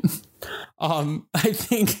bit. I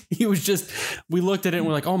think he was just, we looked at it and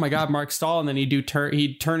we're like, oh my God, Mark Stahl. And then he'd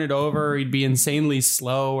turn it over. He'd be insanely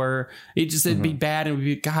slow, or it'd be bad. And we'd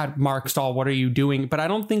be, God, Mark Stahl, what are you doing? But I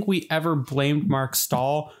don't think we ever blamed Mark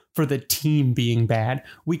Stahl for the team being bad.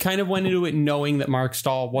 We kind of went into it knowing that Mark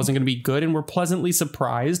Stahl wasn't going to be good, and we're pleasantly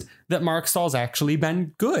surprised that Mark Stahl's actually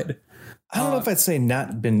been good. I don't know if I'd say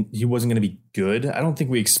he wasn't going to be good. I don't think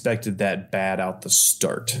we expected that bad out the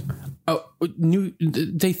start. Oh,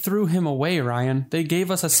 they threw him away, Ryan. They gave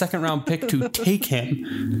us a second round pick to take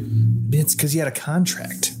him. It's because he had a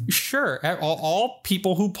contract. Sure. All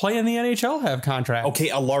people who play in the NHL have contracts. Okay,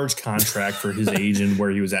 a large contract for his age and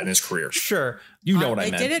where he was at in his career. Sure. You know what I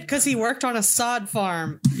meant. They did it because he worked on a sod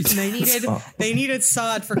farm. They needed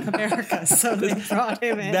sod for Comerica, so they brought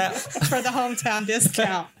him in for the hometown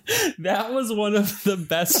discount. That was one of the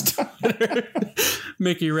best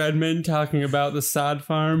Mickey Redmond talking about the sod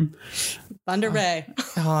farm. Thunder Bay.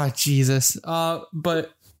 Oh, Jesus.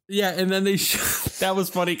 But yeah, and then that was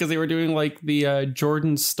funny because they were doing like the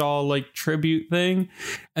Jordan Stahl like tribute thing,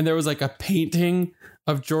 and there was like a painting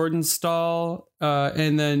of Jordan Stahl,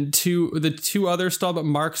 and then the two other Stahl, but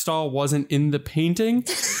Mark Stahl wasn't in the painting.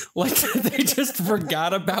 Like they just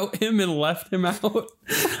forgot about him and left him out.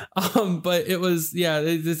 But it was,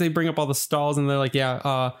 they bring up all the Stahls and they're like,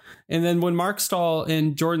 and then when Mark Stahl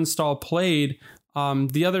and Jordan Stahl played,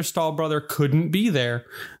 The other Stahl brother couldn't be there.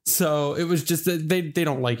 So it was just that they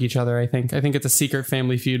don't like each other, I think. I think it's a secret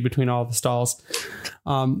family feud between all the Stahls.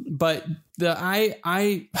 But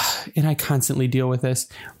I constantly deal with this.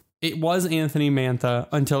 It was Anthony Mantha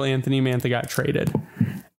until Anthony Mantha got traded.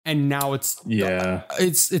 And now it's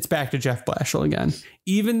back to Jeff Blashill again.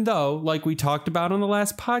 Even though, like we talked about on the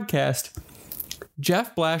last podcast,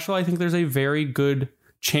 Jeff Blashill, I think there's a very good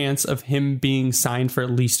chance of him being signed for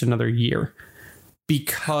at least another year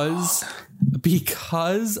because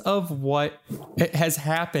of what has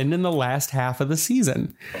happened in the last half of the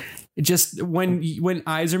season. Just when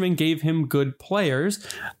Yzerman gave him good players,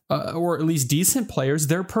 or at least decent players,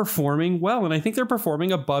 they're performing well. And I think they're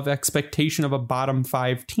performing above expectation of a bottom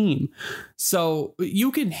 5 team. So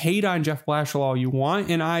you can hate on Jeff Blashill all you want.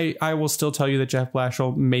 And I will still tell you that Jeff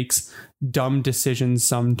Blashill makes dumb decisions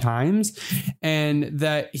sometimes, and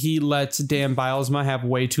that he lets Dan Bylsma have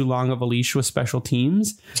way too long of a leash with special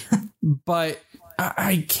teams. But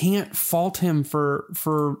I can't fault him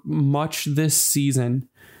for much this season.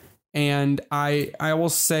 And I will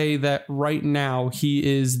say that right now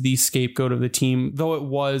he is the scapegoat of the team, though it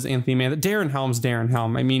was Anthony Mantha. Darren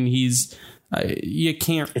Helm. I mean, you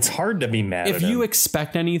can't. It's hard to be mad if you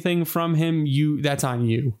expect anything from him. That's on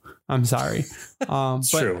you. I'm sorry. It's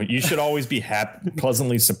true. You should always be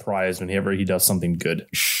pleasantly surprised whenever he does something good.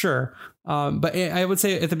 Sure. But I would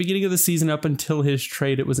say at the beginning of the season, up until his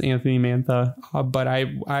trade, it was Anthony Mantha. But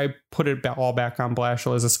I put it all back on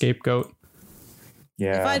Blashill as a scapegoat.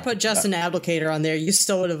 Yeah. If I'd put Justin Abdelkader on there, you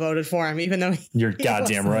still would have voted for him, even though you're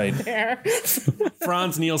goddamn right.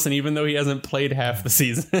 Franz Nielsen, even though he hasn't played half the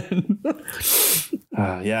season.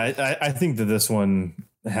 I think that this one,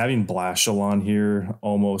 having Blashill on here,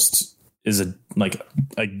 almost is a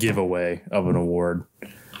giveaway of an award.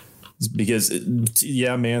 Because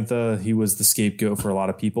Mantha, he was the scapegoat for a lot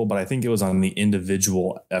of people, but I think it was on the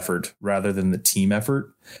individual effort rather than the team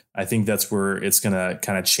effort. I think that's where it's going to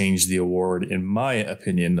kind of change the award, in my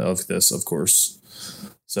opinion, of this, of course.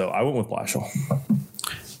 So I went with Blashill.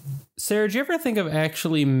 Sarah, did you ever think of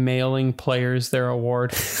actually mailing players their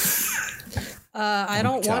award? I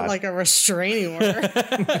don't want like a restraining order.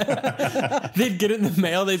 They'd get it in the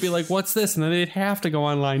mail. They'd be like, what's this? And then they'd have to go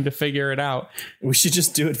online to figure it out. We should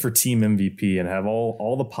just do it for Team MVP and have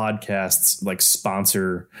all the podcasts like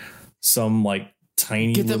sponsor some like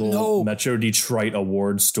tiny little Metro Detroit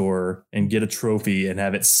award store and get a trophy and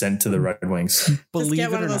have it sent to the Red Wings. Just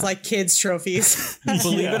get one of those like kids trophies.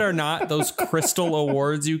 Believe it or not, those crystal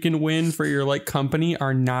awards you can win for your like company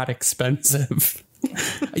are not expensive.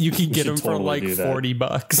 You can get them for like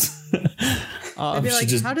 $40. I'd be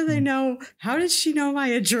like, how do they know? How did she know my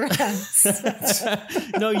address?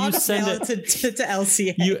 No, you send it to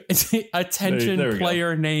LCA. Attention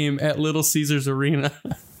player name at Little Caesars Arena.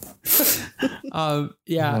 So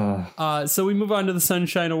we move on to the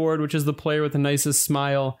Sunshine Award, which is the player with the nicest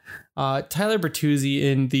smile. Tyler Bertuzzi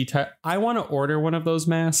in the. I want to order one of those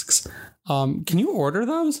masks. Can you order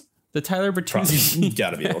those? The Tyler Bertuzzi. You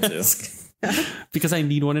gotta be able to. Because I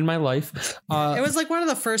need one in my life. It was like one of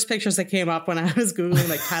the first pictures that came up when I was Googling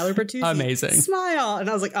like Tyler Bertuzzi. Amazing. Smile. And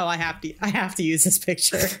I was like, oh, I have to use this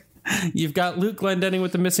picture. You've got Luke Glendening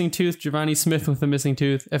with the missing tooth, Giovanni Smith with the missing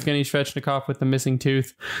tooth, Evgeny Svechnikov with the missing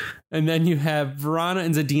tooth. And then you have Vrana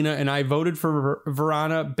and Zadina, and I voted for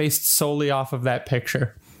Vrana based solely off of that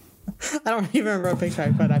picture. I don't even remember what picture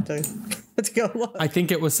I put. I have to go look. I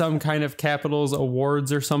think it was some kind of Capitals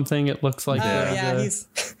Awards or something. It looks like he's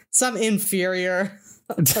some inferior.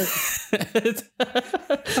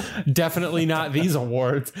 Definitely not these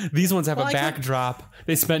awards. These ones have a backdrop.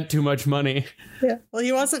 They spent too much money. Yeah. Well,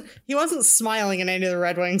 he wasn't smiling in any of the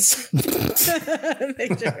Red Wings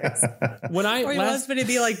pictures. But it'd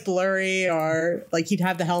be like blurry, or like he'd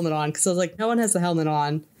have the helmet on, because I was like, no one has the helmet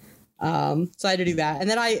on. So I had to do that. And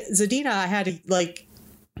then Zadina, I had to like,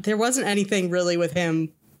 there wasn't anything really with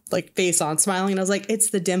him like face on smiling. And I was like, it's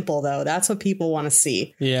the dimple though. That's what people want to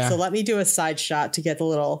see. Yeah. So let me do a side shot to get the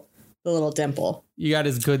little dimple. You got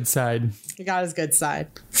his good side. You got his good side.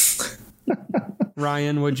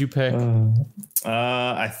 Ryan, what'd you pick?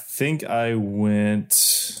 I think I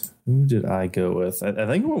went. Who did I go with? I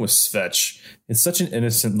think I went with Svech. It's such an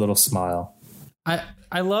innocent little smile.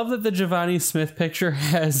 I love that the Giovanni Smith picture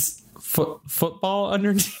has football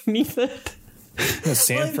underneath it.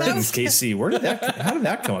 Sanford and KC. How did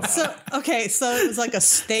that come up? So it was like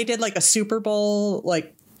they did like a Super Bowl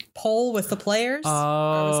like poll with the players.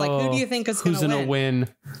 Oh, it was like, who do you think is going to win? Who's going to win?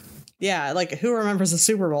 Yeah, like who remembers the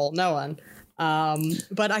Super Bowl? No one.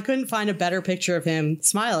 But I couldn't find a better picture of him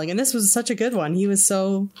smiling, and this was such a good one. He was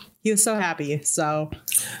so happy. So,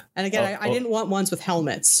 and again, I didn't want ones with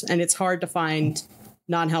helmets, and it's hard to find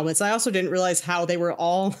non-helmets. I also didn't realize how they were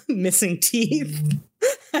all missing teeth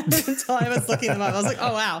until I was looking them up. I was like,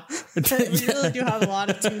 oh wow, we really do have a lot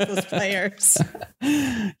of toothless players.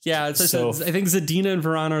 Yeah, I think Zadina and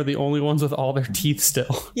Varane are the only ones with all their teeth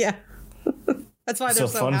still. Yeah, that's why they're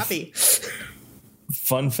so happy.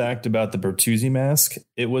 Fun fact about the Bertuzzi mask: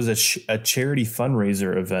 it was a charity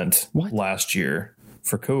fundraiser event last year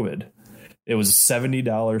for COVID. It was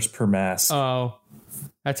 $70 per mask. Oh,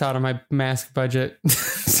 that's out of my mask budget.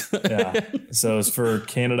 Yeah, so it's for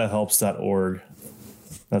CanadaHelps.org.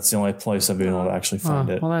 That's the only place I've been able to actually find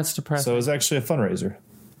it. Well, that's depressing. So it was actually a fundraiser.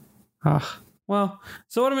 Well,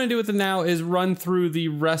 so what I'm going to do with it now is run through the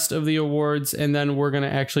rest of the awards, and then we're going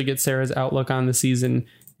to actually get Sarah's outlook on the season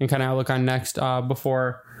and kind of outlook on next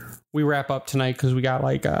before we wrap up tonight, because we got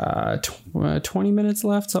like 20 minutes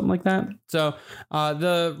left, something like that. So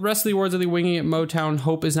the rest of the awards are the Winging It Motown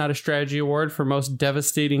Hope Is Not a Strategy Award for most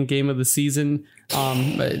devastating game of the season.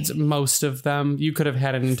 It's most of them. You could have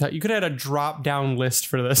had a drop down list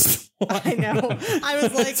for this. I know. I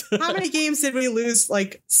was like, how many games did we lose?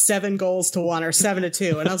 Like 7-1 or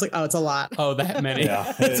 7-2? And I was like, oh, it's a lot. Oh, that many.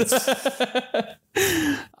 Yeah.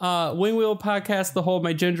 Wing Wheel Podcast, the Hold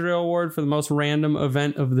My Ginger Ale Award for the most random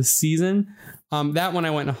event of the season. That one I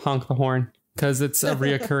went and honk the horn because it's a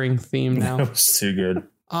reoccurring theme now. That was too good.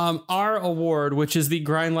 Our award, which is the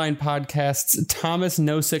Grindline Podcast's Thomas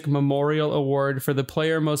Nosek Memorial Award for the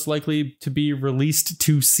player most likely to be released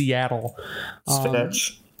to Seattle.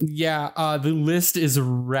 Yeah, the list is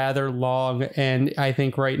rather long, and I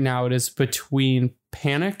think right now it is between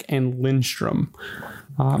Panic and Lindstrom.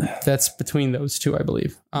 That's between those two, I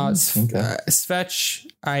believe. Svech,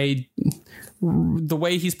 the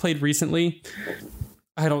way he's played recently,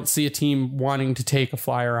 I don't see a team wanting to take a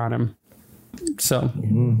flyer on him. So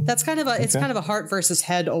that's kind of it's kind of a heart versus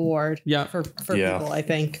head award. Yeah, for people, I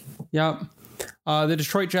think. Yeah. The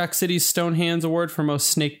Detroit Jack City Stonehands Award for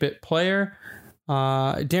most snakebit player.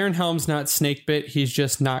 Darren Helm's not snakebit, he's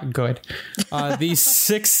just not good. The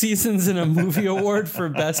 6 Seasons in a Movie Award for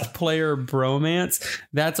best player bromance.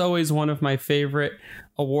 That's always one of my favorite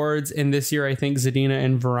awards, and this year I think Zadina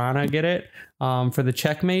and Varane get it for the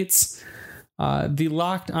Checkmates. The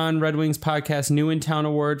Locked On Red Wings Podcast New in Town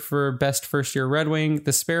Award for Best First Year Red Wing.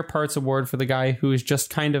 The Spare Parts Award for the guy who is just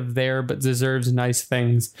kind of there but deserves nice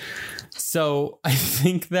things. So I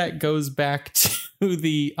think that goes back to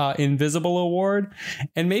the Invisible Award.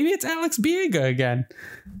 And maybe it's Alex Biega again.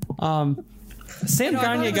 Sam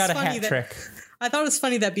Gagne got a hat trick. I thought it was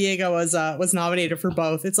funny that Biega was nominated for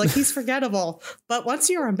both. It's like, he's forgettable, but once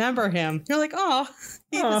you remember him, you're like, oh,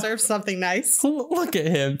 he deserves something nice. Look at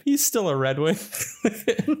him. He's still a Red Wing.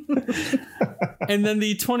 And then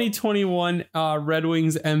the 2021 Red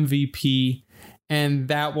Wings MVP. And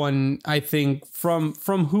that one, I think, from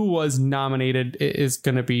who was nominated is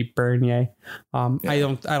going to be Bernier. I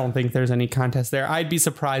don't think there's any contest there. I'd be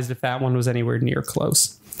surprised if that one was anywhere near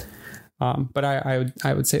close. But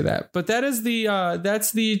I would say that. But that is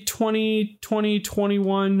that's the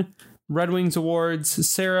 2021 Red Wings Awards.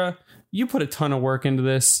 Sarah, you put a ton of work into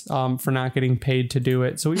this for not getting paid to do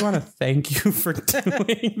it. So we want to thank you for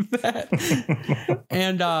doing that.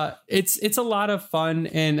 And it's a lot of fun.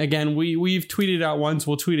 And again, we've tweeted out once.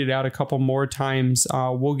 We'll tweet it out a couple more times.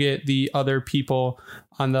 We'll get the other people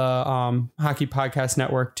on the Hockey Podcast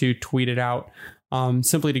Network to tweet it out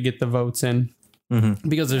simply to get the votes in. Mm-hmm.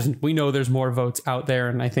 Because we know there's more votes out there,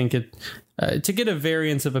 and I think to get a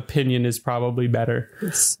variance of opinion is probably better.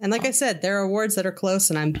 And like I said, there are awards that are close,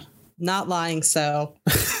 and I'm not lying, so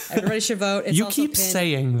everybody should vote. It's you keep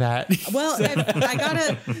saying that. Well,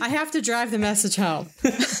 I have to drive the message home.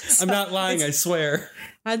 So I'm not lying, I swear.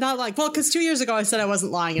 I'm not lying. Well, because 2 years ago I said I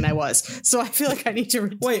wasn't lying, and I was. So I feel like I need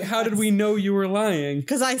to. Wait, how did we know you were lying?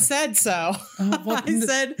 Because I said so. I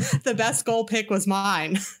said the best goal pick was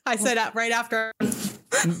mine. I said right after.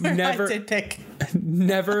 Never I did pick.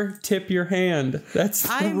 Never tip your hand. That's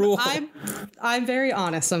the rule. I'm very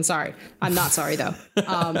honest. I'm sorry. I'm not sorry though.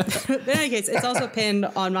 But in any case, it's also pinned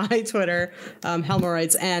on my Twitter,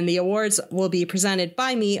 Helmoroids, and the awards will be presented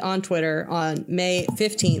by me on Twitter on May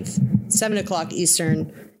 15th, 7:00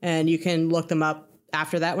 Eastern, and you can look them up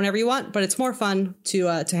after that whenever you want. But it's more fun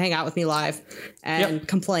to hang out with me live and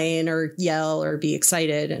complain or yell or be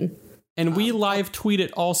excited And we live tweet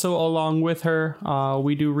it also along with her.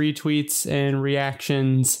 We do retweets and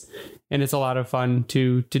reactions, and it's a lot of fun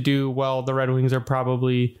to do. Well, the Red Wings are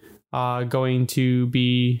probably going to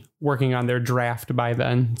be working on their draft by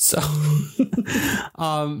then. So,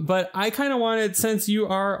 but I kind of wanted, since you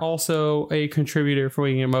are also a contributor for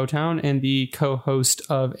Winging It Motown and the co-host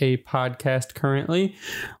of a podcast currently,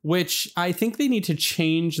 which I think they need to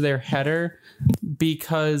change their header,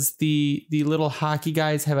 because the little hockey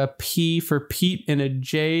guys have a P for Pete and a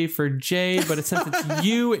J for Jay, but since it's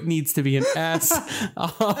you, it needs to be an S.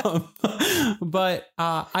 But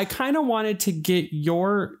I kind of wanted to get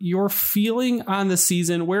your feeling on the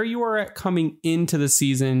season, where you are at coming into the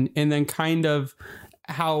season, and then kind of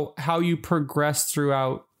how you progressed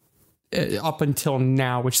throughout up until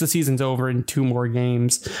now, which the season's over in 2 more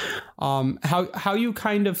games. How you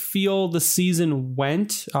kind of feel the season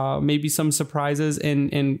went, maybe some surprises,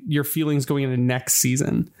 and your feelings going into next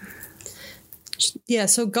season. Yeah,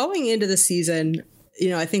 so going into the season,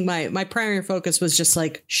 I think my primary focus was just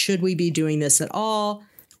like, should we be doing this at all?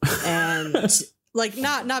 And like,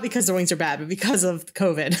 not because the Wings are bad, but because of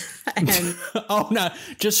COVID. And oh no,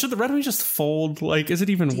 should the Red Wings just fold? Like, is it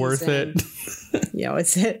even worth it?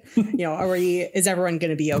 Is everyone going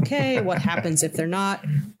to be okay? What happens if they're not?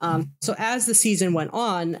 So as the season went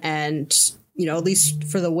on, and at least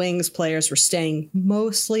for the Wings, players were staying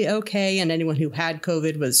mostly okay, and anyone who had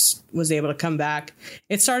COVID was able to come back,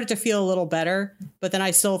 it started to feel a little better. But then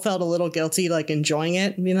I still felt a little guilty, like enjoying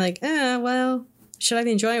it and being like, well, should I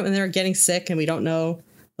be enjoying it when they're getting sick and we don't know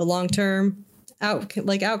the long-term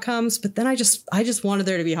outcomes? But then I just wanted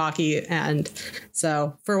there to be hockey. And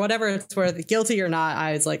so for whatever it's worth, guilty or not,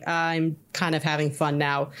 I was like, I'm kind of having fun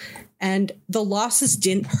now. And the losses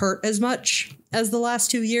didn't hurt as much as the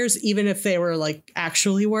last 2 years, even if they were like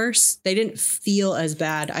actually worse. They didn't feel as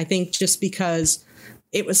bad. I think just because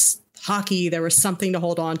it was hockey, there was something to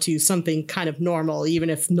hold on to, something kind of normal, even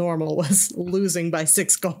if normal was losing by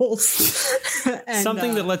 6 goals. And,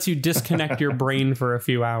 something that lets you disconnect your brain for a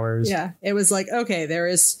few hours. Yeah, it was like, okay, there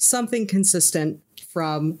is something consistent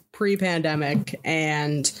from pre-pandemic,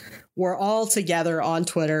 and we're all together on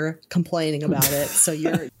Twitter complaining about it. So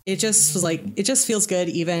it just was like, it just feels good.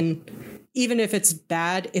 Even if it's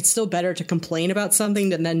bad, it's still better to complain about something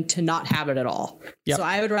than to not have it at all. Yep. So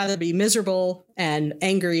I would rather be miserable and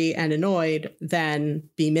angry and annoyed than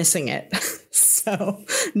be missing it. So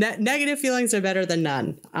negative feelings are better than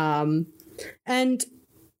none. And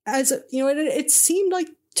as it seemed like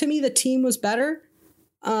to me the team was better.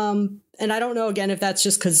 And I don't know, again, if that's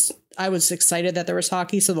just because I was excited that there was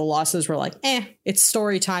hockey, so the losses were like, it's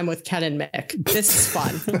story time with Ken and Mick. This is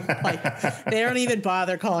fun. Like, they don't even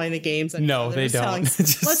bother calling the games anymore. No, they don't.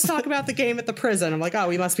 Let's talk about the game at the prison. I'm like,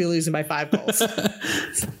 we must be losing by 5 goals.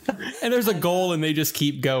 And there's a goal, and they just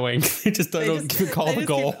keep going. They just don't call the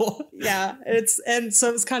goal. So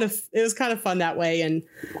it was kind of fun that way. And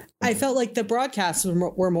I felt like the broadcasts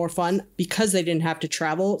were more fun because they didn't have to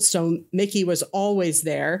travel. So Mickey was always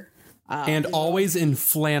there. And always in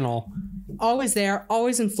flannel. Always there,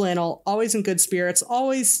 always in flannel, always in good spirits,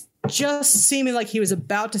 always just seeming like he was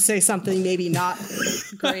about to say something maybe not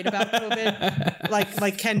great about COVID.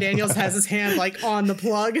 Like Ken Daniels has his hand like on the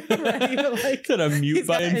plug, ready to like a mute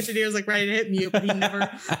button. The engineer's like ready to hit mute, but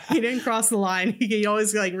he didn't cross the line. He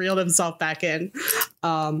always like reeled himself back in.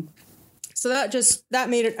 So that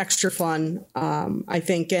made it extra fun, I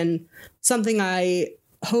think, and something I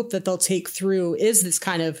hope that they'll take through is this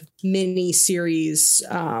kind of mini series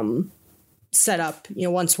setup.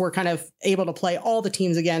 Once we're kind of able to play all the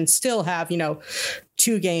teams again, still have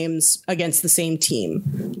 2 games against the same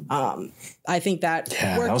team. I think that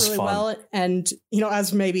worked really well. And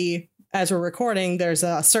as we're recording, there's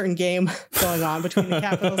a certain game going on between the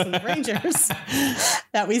Capitals and the Rangers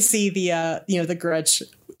that we see the grudge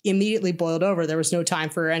immediately boiled over. There was no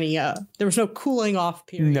time for any there was no cooling off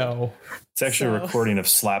period. No, it's actually a recording of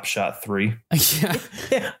Slapshot 3.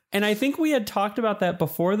 Yeah. And I think we had talked about that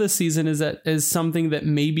before the season, is something that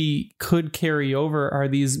maybe could carry over, are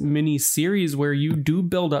these mini series where you do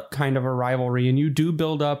build up kind of a rivalry, and you do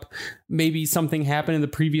build up maybe something happened in the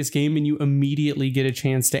previous game and you immediately get a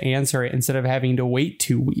chance to answer it instead of having to wait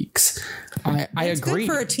 2 weeks. I agree.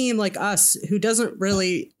 Good for a team like us who doesn't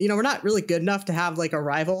really, we're not really good enough to have like a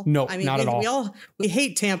rival. No, not at all. We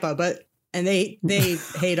hate Tampa, and they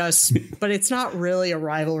hate us, but it's not really a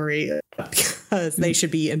rivalry because they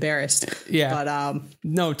should be embarrassed. Yeah. But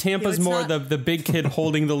no, Tampa's more the big kid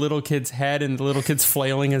holding the little kid's head and the little kid's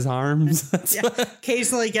flailing his arms.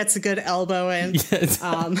 Occasionally gets a good elbow in. Yes.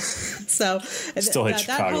 So still hate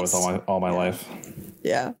Chicago with all my life.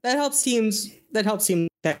 Yeah, that helps teams. That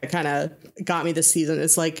kind of got me this season.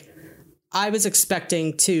 It's like I was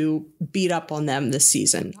expecting to beat up on them this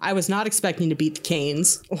season. I was not expecting to beat the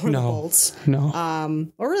Canes or the Bolts. No.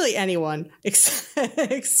 Or really anyone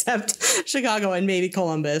except Chicago and maybe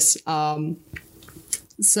Columbus.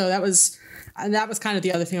 So that was kind of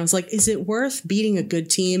the other thing. I was like, is it worth beating a good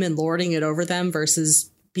team and lording it over them versus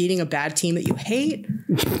beating a bad team that you hate?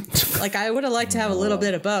 Like, I would have liked to have a little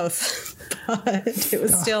bit of both, but it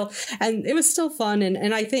was still fun.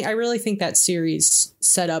 And I really think that series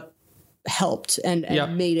setup helped and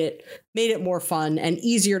made it more fun and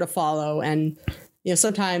easier to follow. And,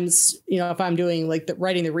 sometimes, if I'm doing like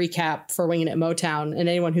writing the recap for Winging It Motown, and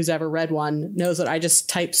anyone who's ever read one knows that I just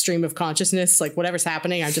type stream of consciousness, like whatever's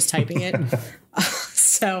happening, I'm just typing it.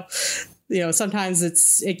 So,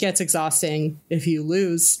 sometimes it gets exhausting if you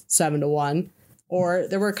lose 7-1, or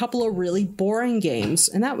there were a couple of really boring games,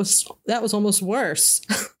 and that was almost worse.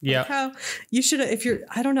 Yeah. Like how you should,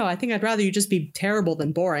 I don't know. I think I'd rather you just be terrible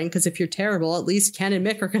than boring, because if you're terrible, at least Ken and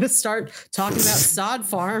Mick are going to start talking about sod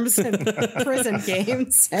farms and prison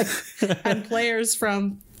games and players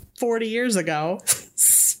from 40 years ago.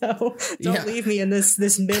 So don't leave me in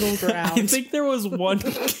this middle ground. I think there was one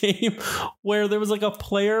game where there was like a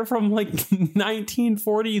player from like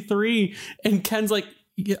 1943, and Ken's like,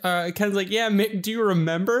 yeah, Mick, do you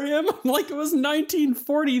remember him? I'm like, it was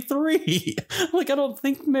 1943. Like, I don't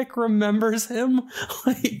think Mick remembers him.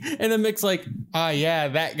 And then Mick's like, yeah,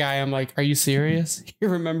 that guy. I'm like, are you serious? He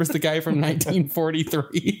remembers the guy from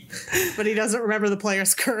 1943, but he doesn't remember the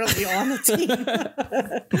players currently on the team.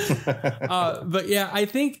 But yeah, I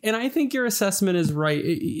think your assessment is right.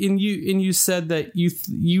 And you said that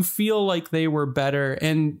you feel like they were better,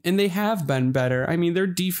 and they have been better. I mean, their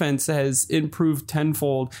defense has improved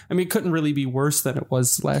tenfold. I mean, it couldn't really be worse than it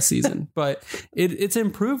was last season, but it's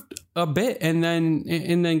improved a bit. And then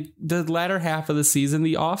the latter half of the season,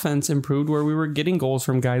 the offense improved, where we were getting goals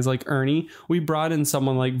from guys like Ernie. We brought in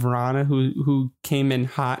someone like Vrana who came in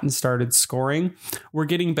hot and started scoring. We're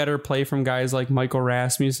getting better play from guys like Michael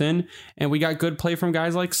Rasmussen, and we got good play from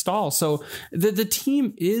guys like Stahl. So the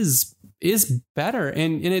team is better,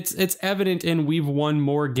 and it's evident, and we've won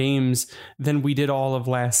more games than we did all of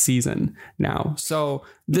last season now. So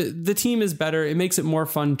the team is better. It makes it more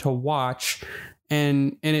fun to watch,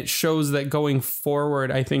 and it shows that going forward,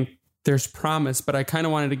 I think there's promise. But I kind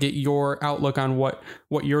of wanted to get your outlook on what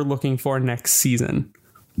you're looking for next season.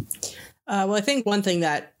 Well, I think one thing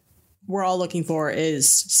that we're all looking for is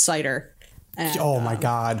Sider. And, oh my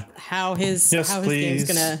God! How his game's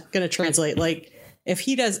gonna translate. Like, if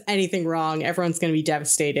he does anything wrong, everyone's going to be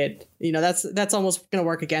devastated. That's almost going to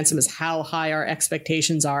work against him, is how high our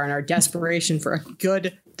expectations are and our desperation for a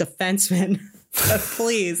good defenseman.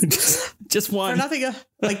 Please, just one. For nothing,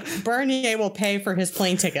 like Bernier will pay for his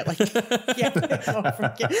plane ticket. Like,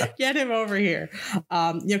 get him over here.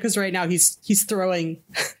 Because right now he's throwing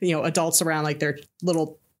adults around like they're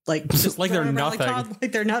little. Like, just like they're nothing.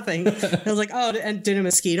 Like they're nothing. I was like, oh, and did a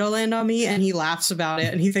mosquito land on me? And he laughs about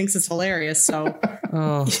it, and he thinks it's hilarious. So,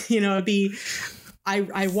 it'd be,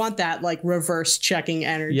 I want that like reverse checking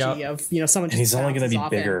energy of someone. And he's only going to be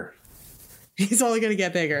bigger. He's only going to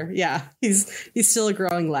get bigger. Yeah, he's still a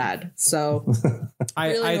growing lad. So,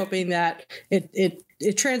 I'm hoping that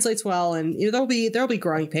it translates well, and there'll be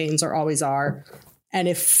growing pains, or always are, and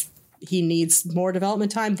if he needs more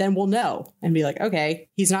development time, then we'll know and be like, okay,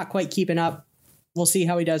 he's not quite keeping up. We'll see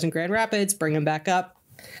how he does in Grand Rapids, bring him back up,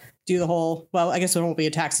 do the whole, well, I guess it won't be a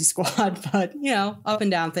taxi squad, but up and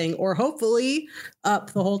down thing, or hopefully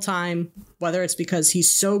up the whole time, whether it's because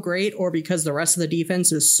he's so great or because the rest of the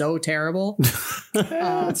defense is so terrible.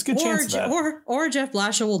 It's a good chance of that. Or Jeff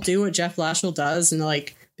Blashill will do what Jeff Blashill does and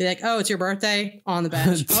like be like, oh, it's your birthday, on the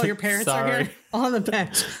bench. Oh, your parents are here, on the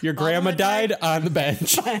bench. Your grandma died, on the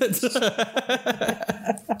bench.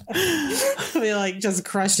 We like just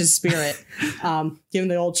crushed his spirit. Give him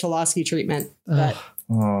the old Cholowski treatment. But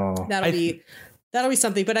that'll be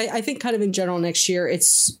something. But I think kind of in general next year,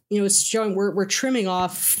 it's it's showing we're trimming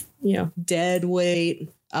off dead weight.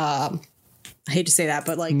 I hate to say that,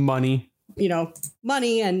 but like money.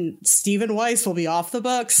 Money, and Stephen Weiss will be off the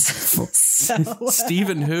books. So,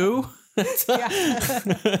 Stephen who?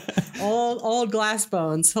 old glass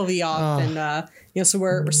bones. He'll be off, and so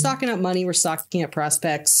we're stocking up money. We're stocking up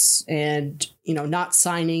prospects, and not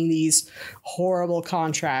signing these horrible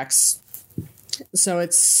contracts. So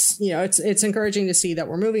it's, you know, it's encouraging to see that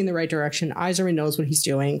we're moving in the right direction. Yzerman knows what he's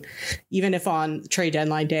doing, even if on trade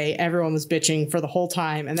deadline day everyone was bitching for the whole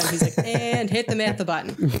time, and then he's like, and hit the Mantha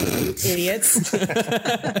button, idiots.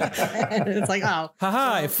 And it's like, oh,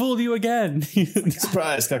 haha, I fooled you again.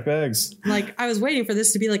 Surprise, bags. Like, I was waiting for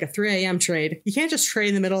this to be like a 3 a.m. trade. You can't just trade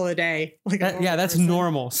in the middle of the day. Like, that's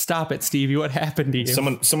normal. Stop it, Stevie. What happened to you?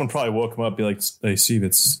 Someone probably woke him up, be like, "Hey, Steve,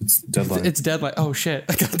 it's deadline. It's deadline. Oh shit!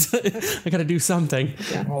 I got to do something."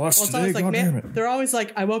 Yeah. Oh, that's today. Like, God damn it. They're always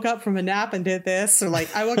like, "I woke up from a nap and did this," or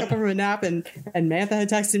like, "I woke up from a nap and Mantha had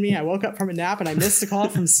texted me. I woke up from a nap and I missed a call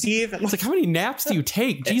from Steve." And it's like, how many naps do you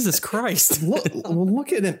take? Jesus Christ!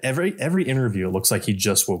 Look at him. Every interview, it looks like he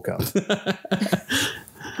just woke up.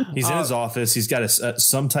 He's in his office. He's got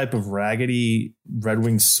some type of raggedy Red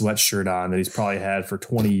Wings sweatshirt on that he's probably had for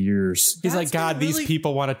 20 years. He's like, God, these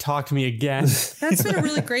people want to talk to me again. That's been a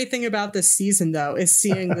really great thing about this season, though, is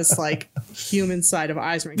seeing this like human side of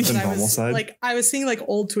Yzerman. I was seeing like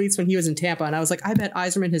old tweets when he was in Tampa, and I was like, I bet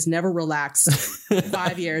Yzerman has never relaxed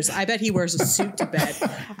 5 years. I bet he wears a suit to bed.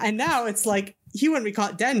 And now it's like, he wouldn't be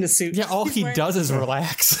caught dead in a suit. Yeah, all he does is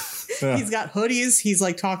relax. Yeah. He's got hoodies. He's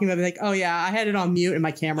like talking about it, like, oh yeah, I had it on mute and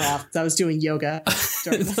my camera off because I was doing yoga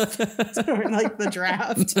during like the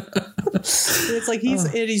draft. It's like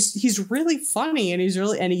he's really funny, and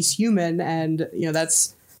he's human, and you know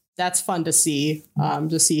that's fun to see.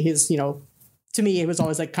 To see his, you know, to me it was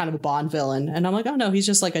always like kind of a Bond villain, and I'm like, oh no, he's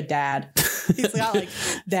just like a dad. He's got like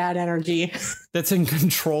dad energy. That's in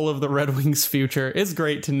control of the Red Wings' future. It's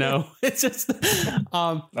great to know. It's just,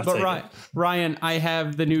 but Ryan, I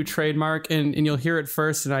have the new trademark, and you'll hear it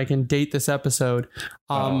first, and I can date this episode.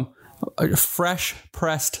 Fresh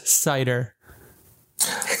pressed cider.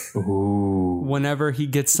 Ooh. Whenever he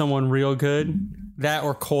gets someone real good, that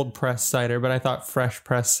or cold pressed cider, but I thought fresh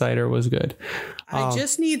pressed cider was good. I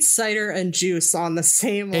just need cider and juice on the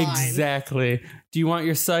same line. Exactly. Do you want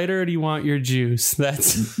your cider or do you want your juice?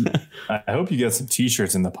 That's. I hope you get some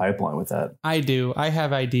t-shirts in the pipeline with that. I do. I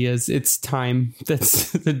have ideas. It's time.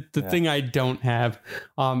 That's the thing I don't have.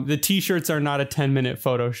 The t-shirts are not a 10-minute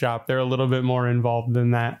Photoshop. They're a little bit more involved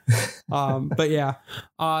than that. But yeah.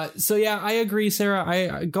 So yeah, I agree,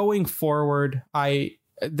 Sarah. Going forward,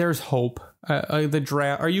 there's hope. The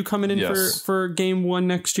draft. Are you coming in for game 1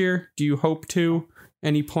 next year? Do you hope to?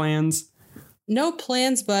 Any plans? No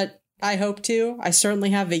plans, but I hope to. I certainly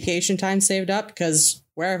have vacation time saved up because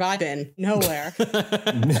where have I been? Nowhere.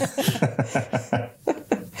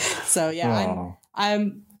 So yeah,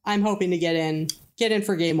 I'm hoping to get in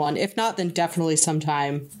for game 1. If not, then definitely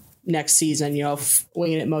sometime next season. You know, if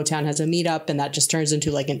Winging It Motown has a meetup, and that just turns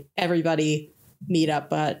into like an everybody meetup.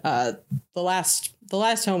 But the last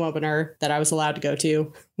home opener that I was allowed to go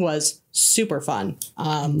to was super fun.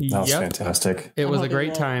 That was fantastic. It was a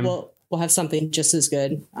great time. We'll have something just as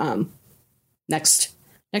good next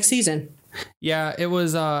season. Yeah, it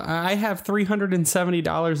was. I have $370 in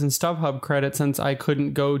StubHub credit since I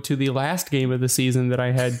couldn't go to the last game of the season that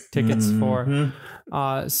I had tickets for.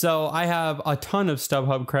 So I have a ton of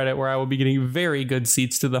StubHub credit where I will be getting very good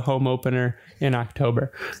seats to the home opener in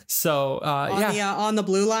October. So on the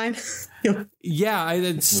blue line. Yeah, I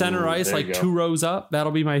did center ice like 2 rows up.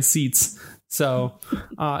 That'll be my seats. So,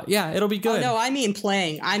 it'll be good. Oh, no, I mean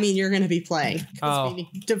playing. I mean, you're going to be playing. We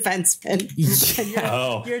need defensemen.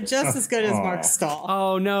 You're just as good as Mark Stahl.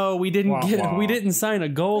 Oh no, we didn't sign a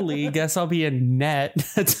goalie. Guess I'll be in net.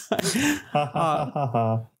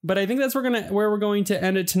 But I think that's where we're going to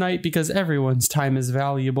end it tonight, because everyone's time is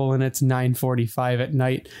valuable, and it's 9:45 at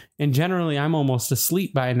night. And generally, I'm almost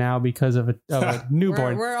asleep by now because of a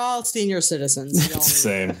newborn. We're all senior citizens.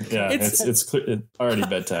 Same. Yeah, it's already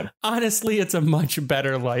bedtime. Honestly, it's a much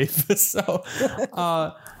better life. So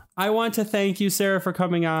I want to thank you, Sarah, for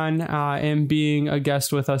coming on and being a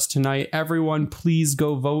guest with us tonight. Everyone, please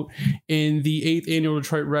go vote in the 8th Annual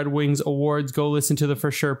Detroit Red Wings Awards. Go listen to the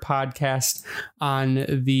For Sure podcast on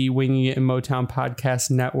the Winging It in Motown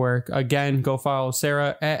podcast network. Again, go follow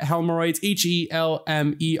Sarah at Helmeroids,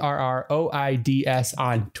 HELMERROIDS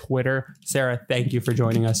on Twitter. Sarah, thank you for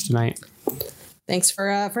joining us tonight. Thanks for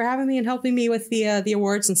having me and helping me with the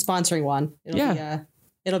awards and sponsoring one.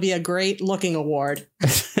 It'll be a great looking award.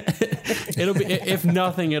 It'll be, if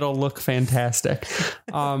nothing, it'll look fantastic.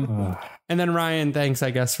 And then Ryan, thanks,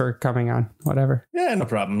 I guess, for coming on. Whatever. Yeah, no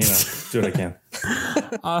problem. Do what I can.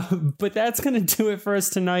 But that's going to do it for us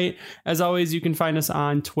tonight. As always, you can find us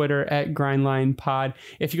on Twitter at GrindlinePod.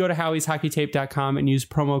 If you go to howieshockeytape.com and use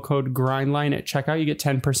promo code GRINDLINE at checkout, you get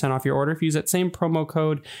 10% off your order. If you use that same promo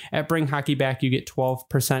code at Bring Hockey Back, you get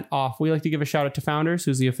 12% off. We like to give a shout out to Founders,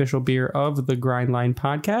 who's the official beer of the Grindline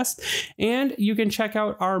podcast. And you can check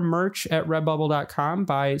out our merch merch at redbubble.com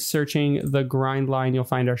by searching the Grind line. You'll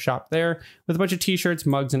find our shop there with a bunch of t-shirts,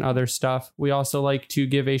 mugs, and other stuff. We also like to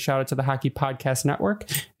give a shout out to the Hockey Podcast Network.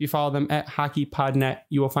 If you follow them at HockeyPodNet,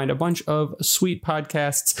 you will find a bunch of sweet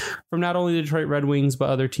podcasts from not only the Detroit Red Wings, but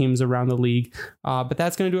other teams around the league. But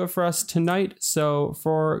that's going to do it for us tonight. So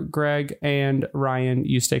for Greg and Ryan,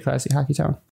 you stay classy, Hockeytown.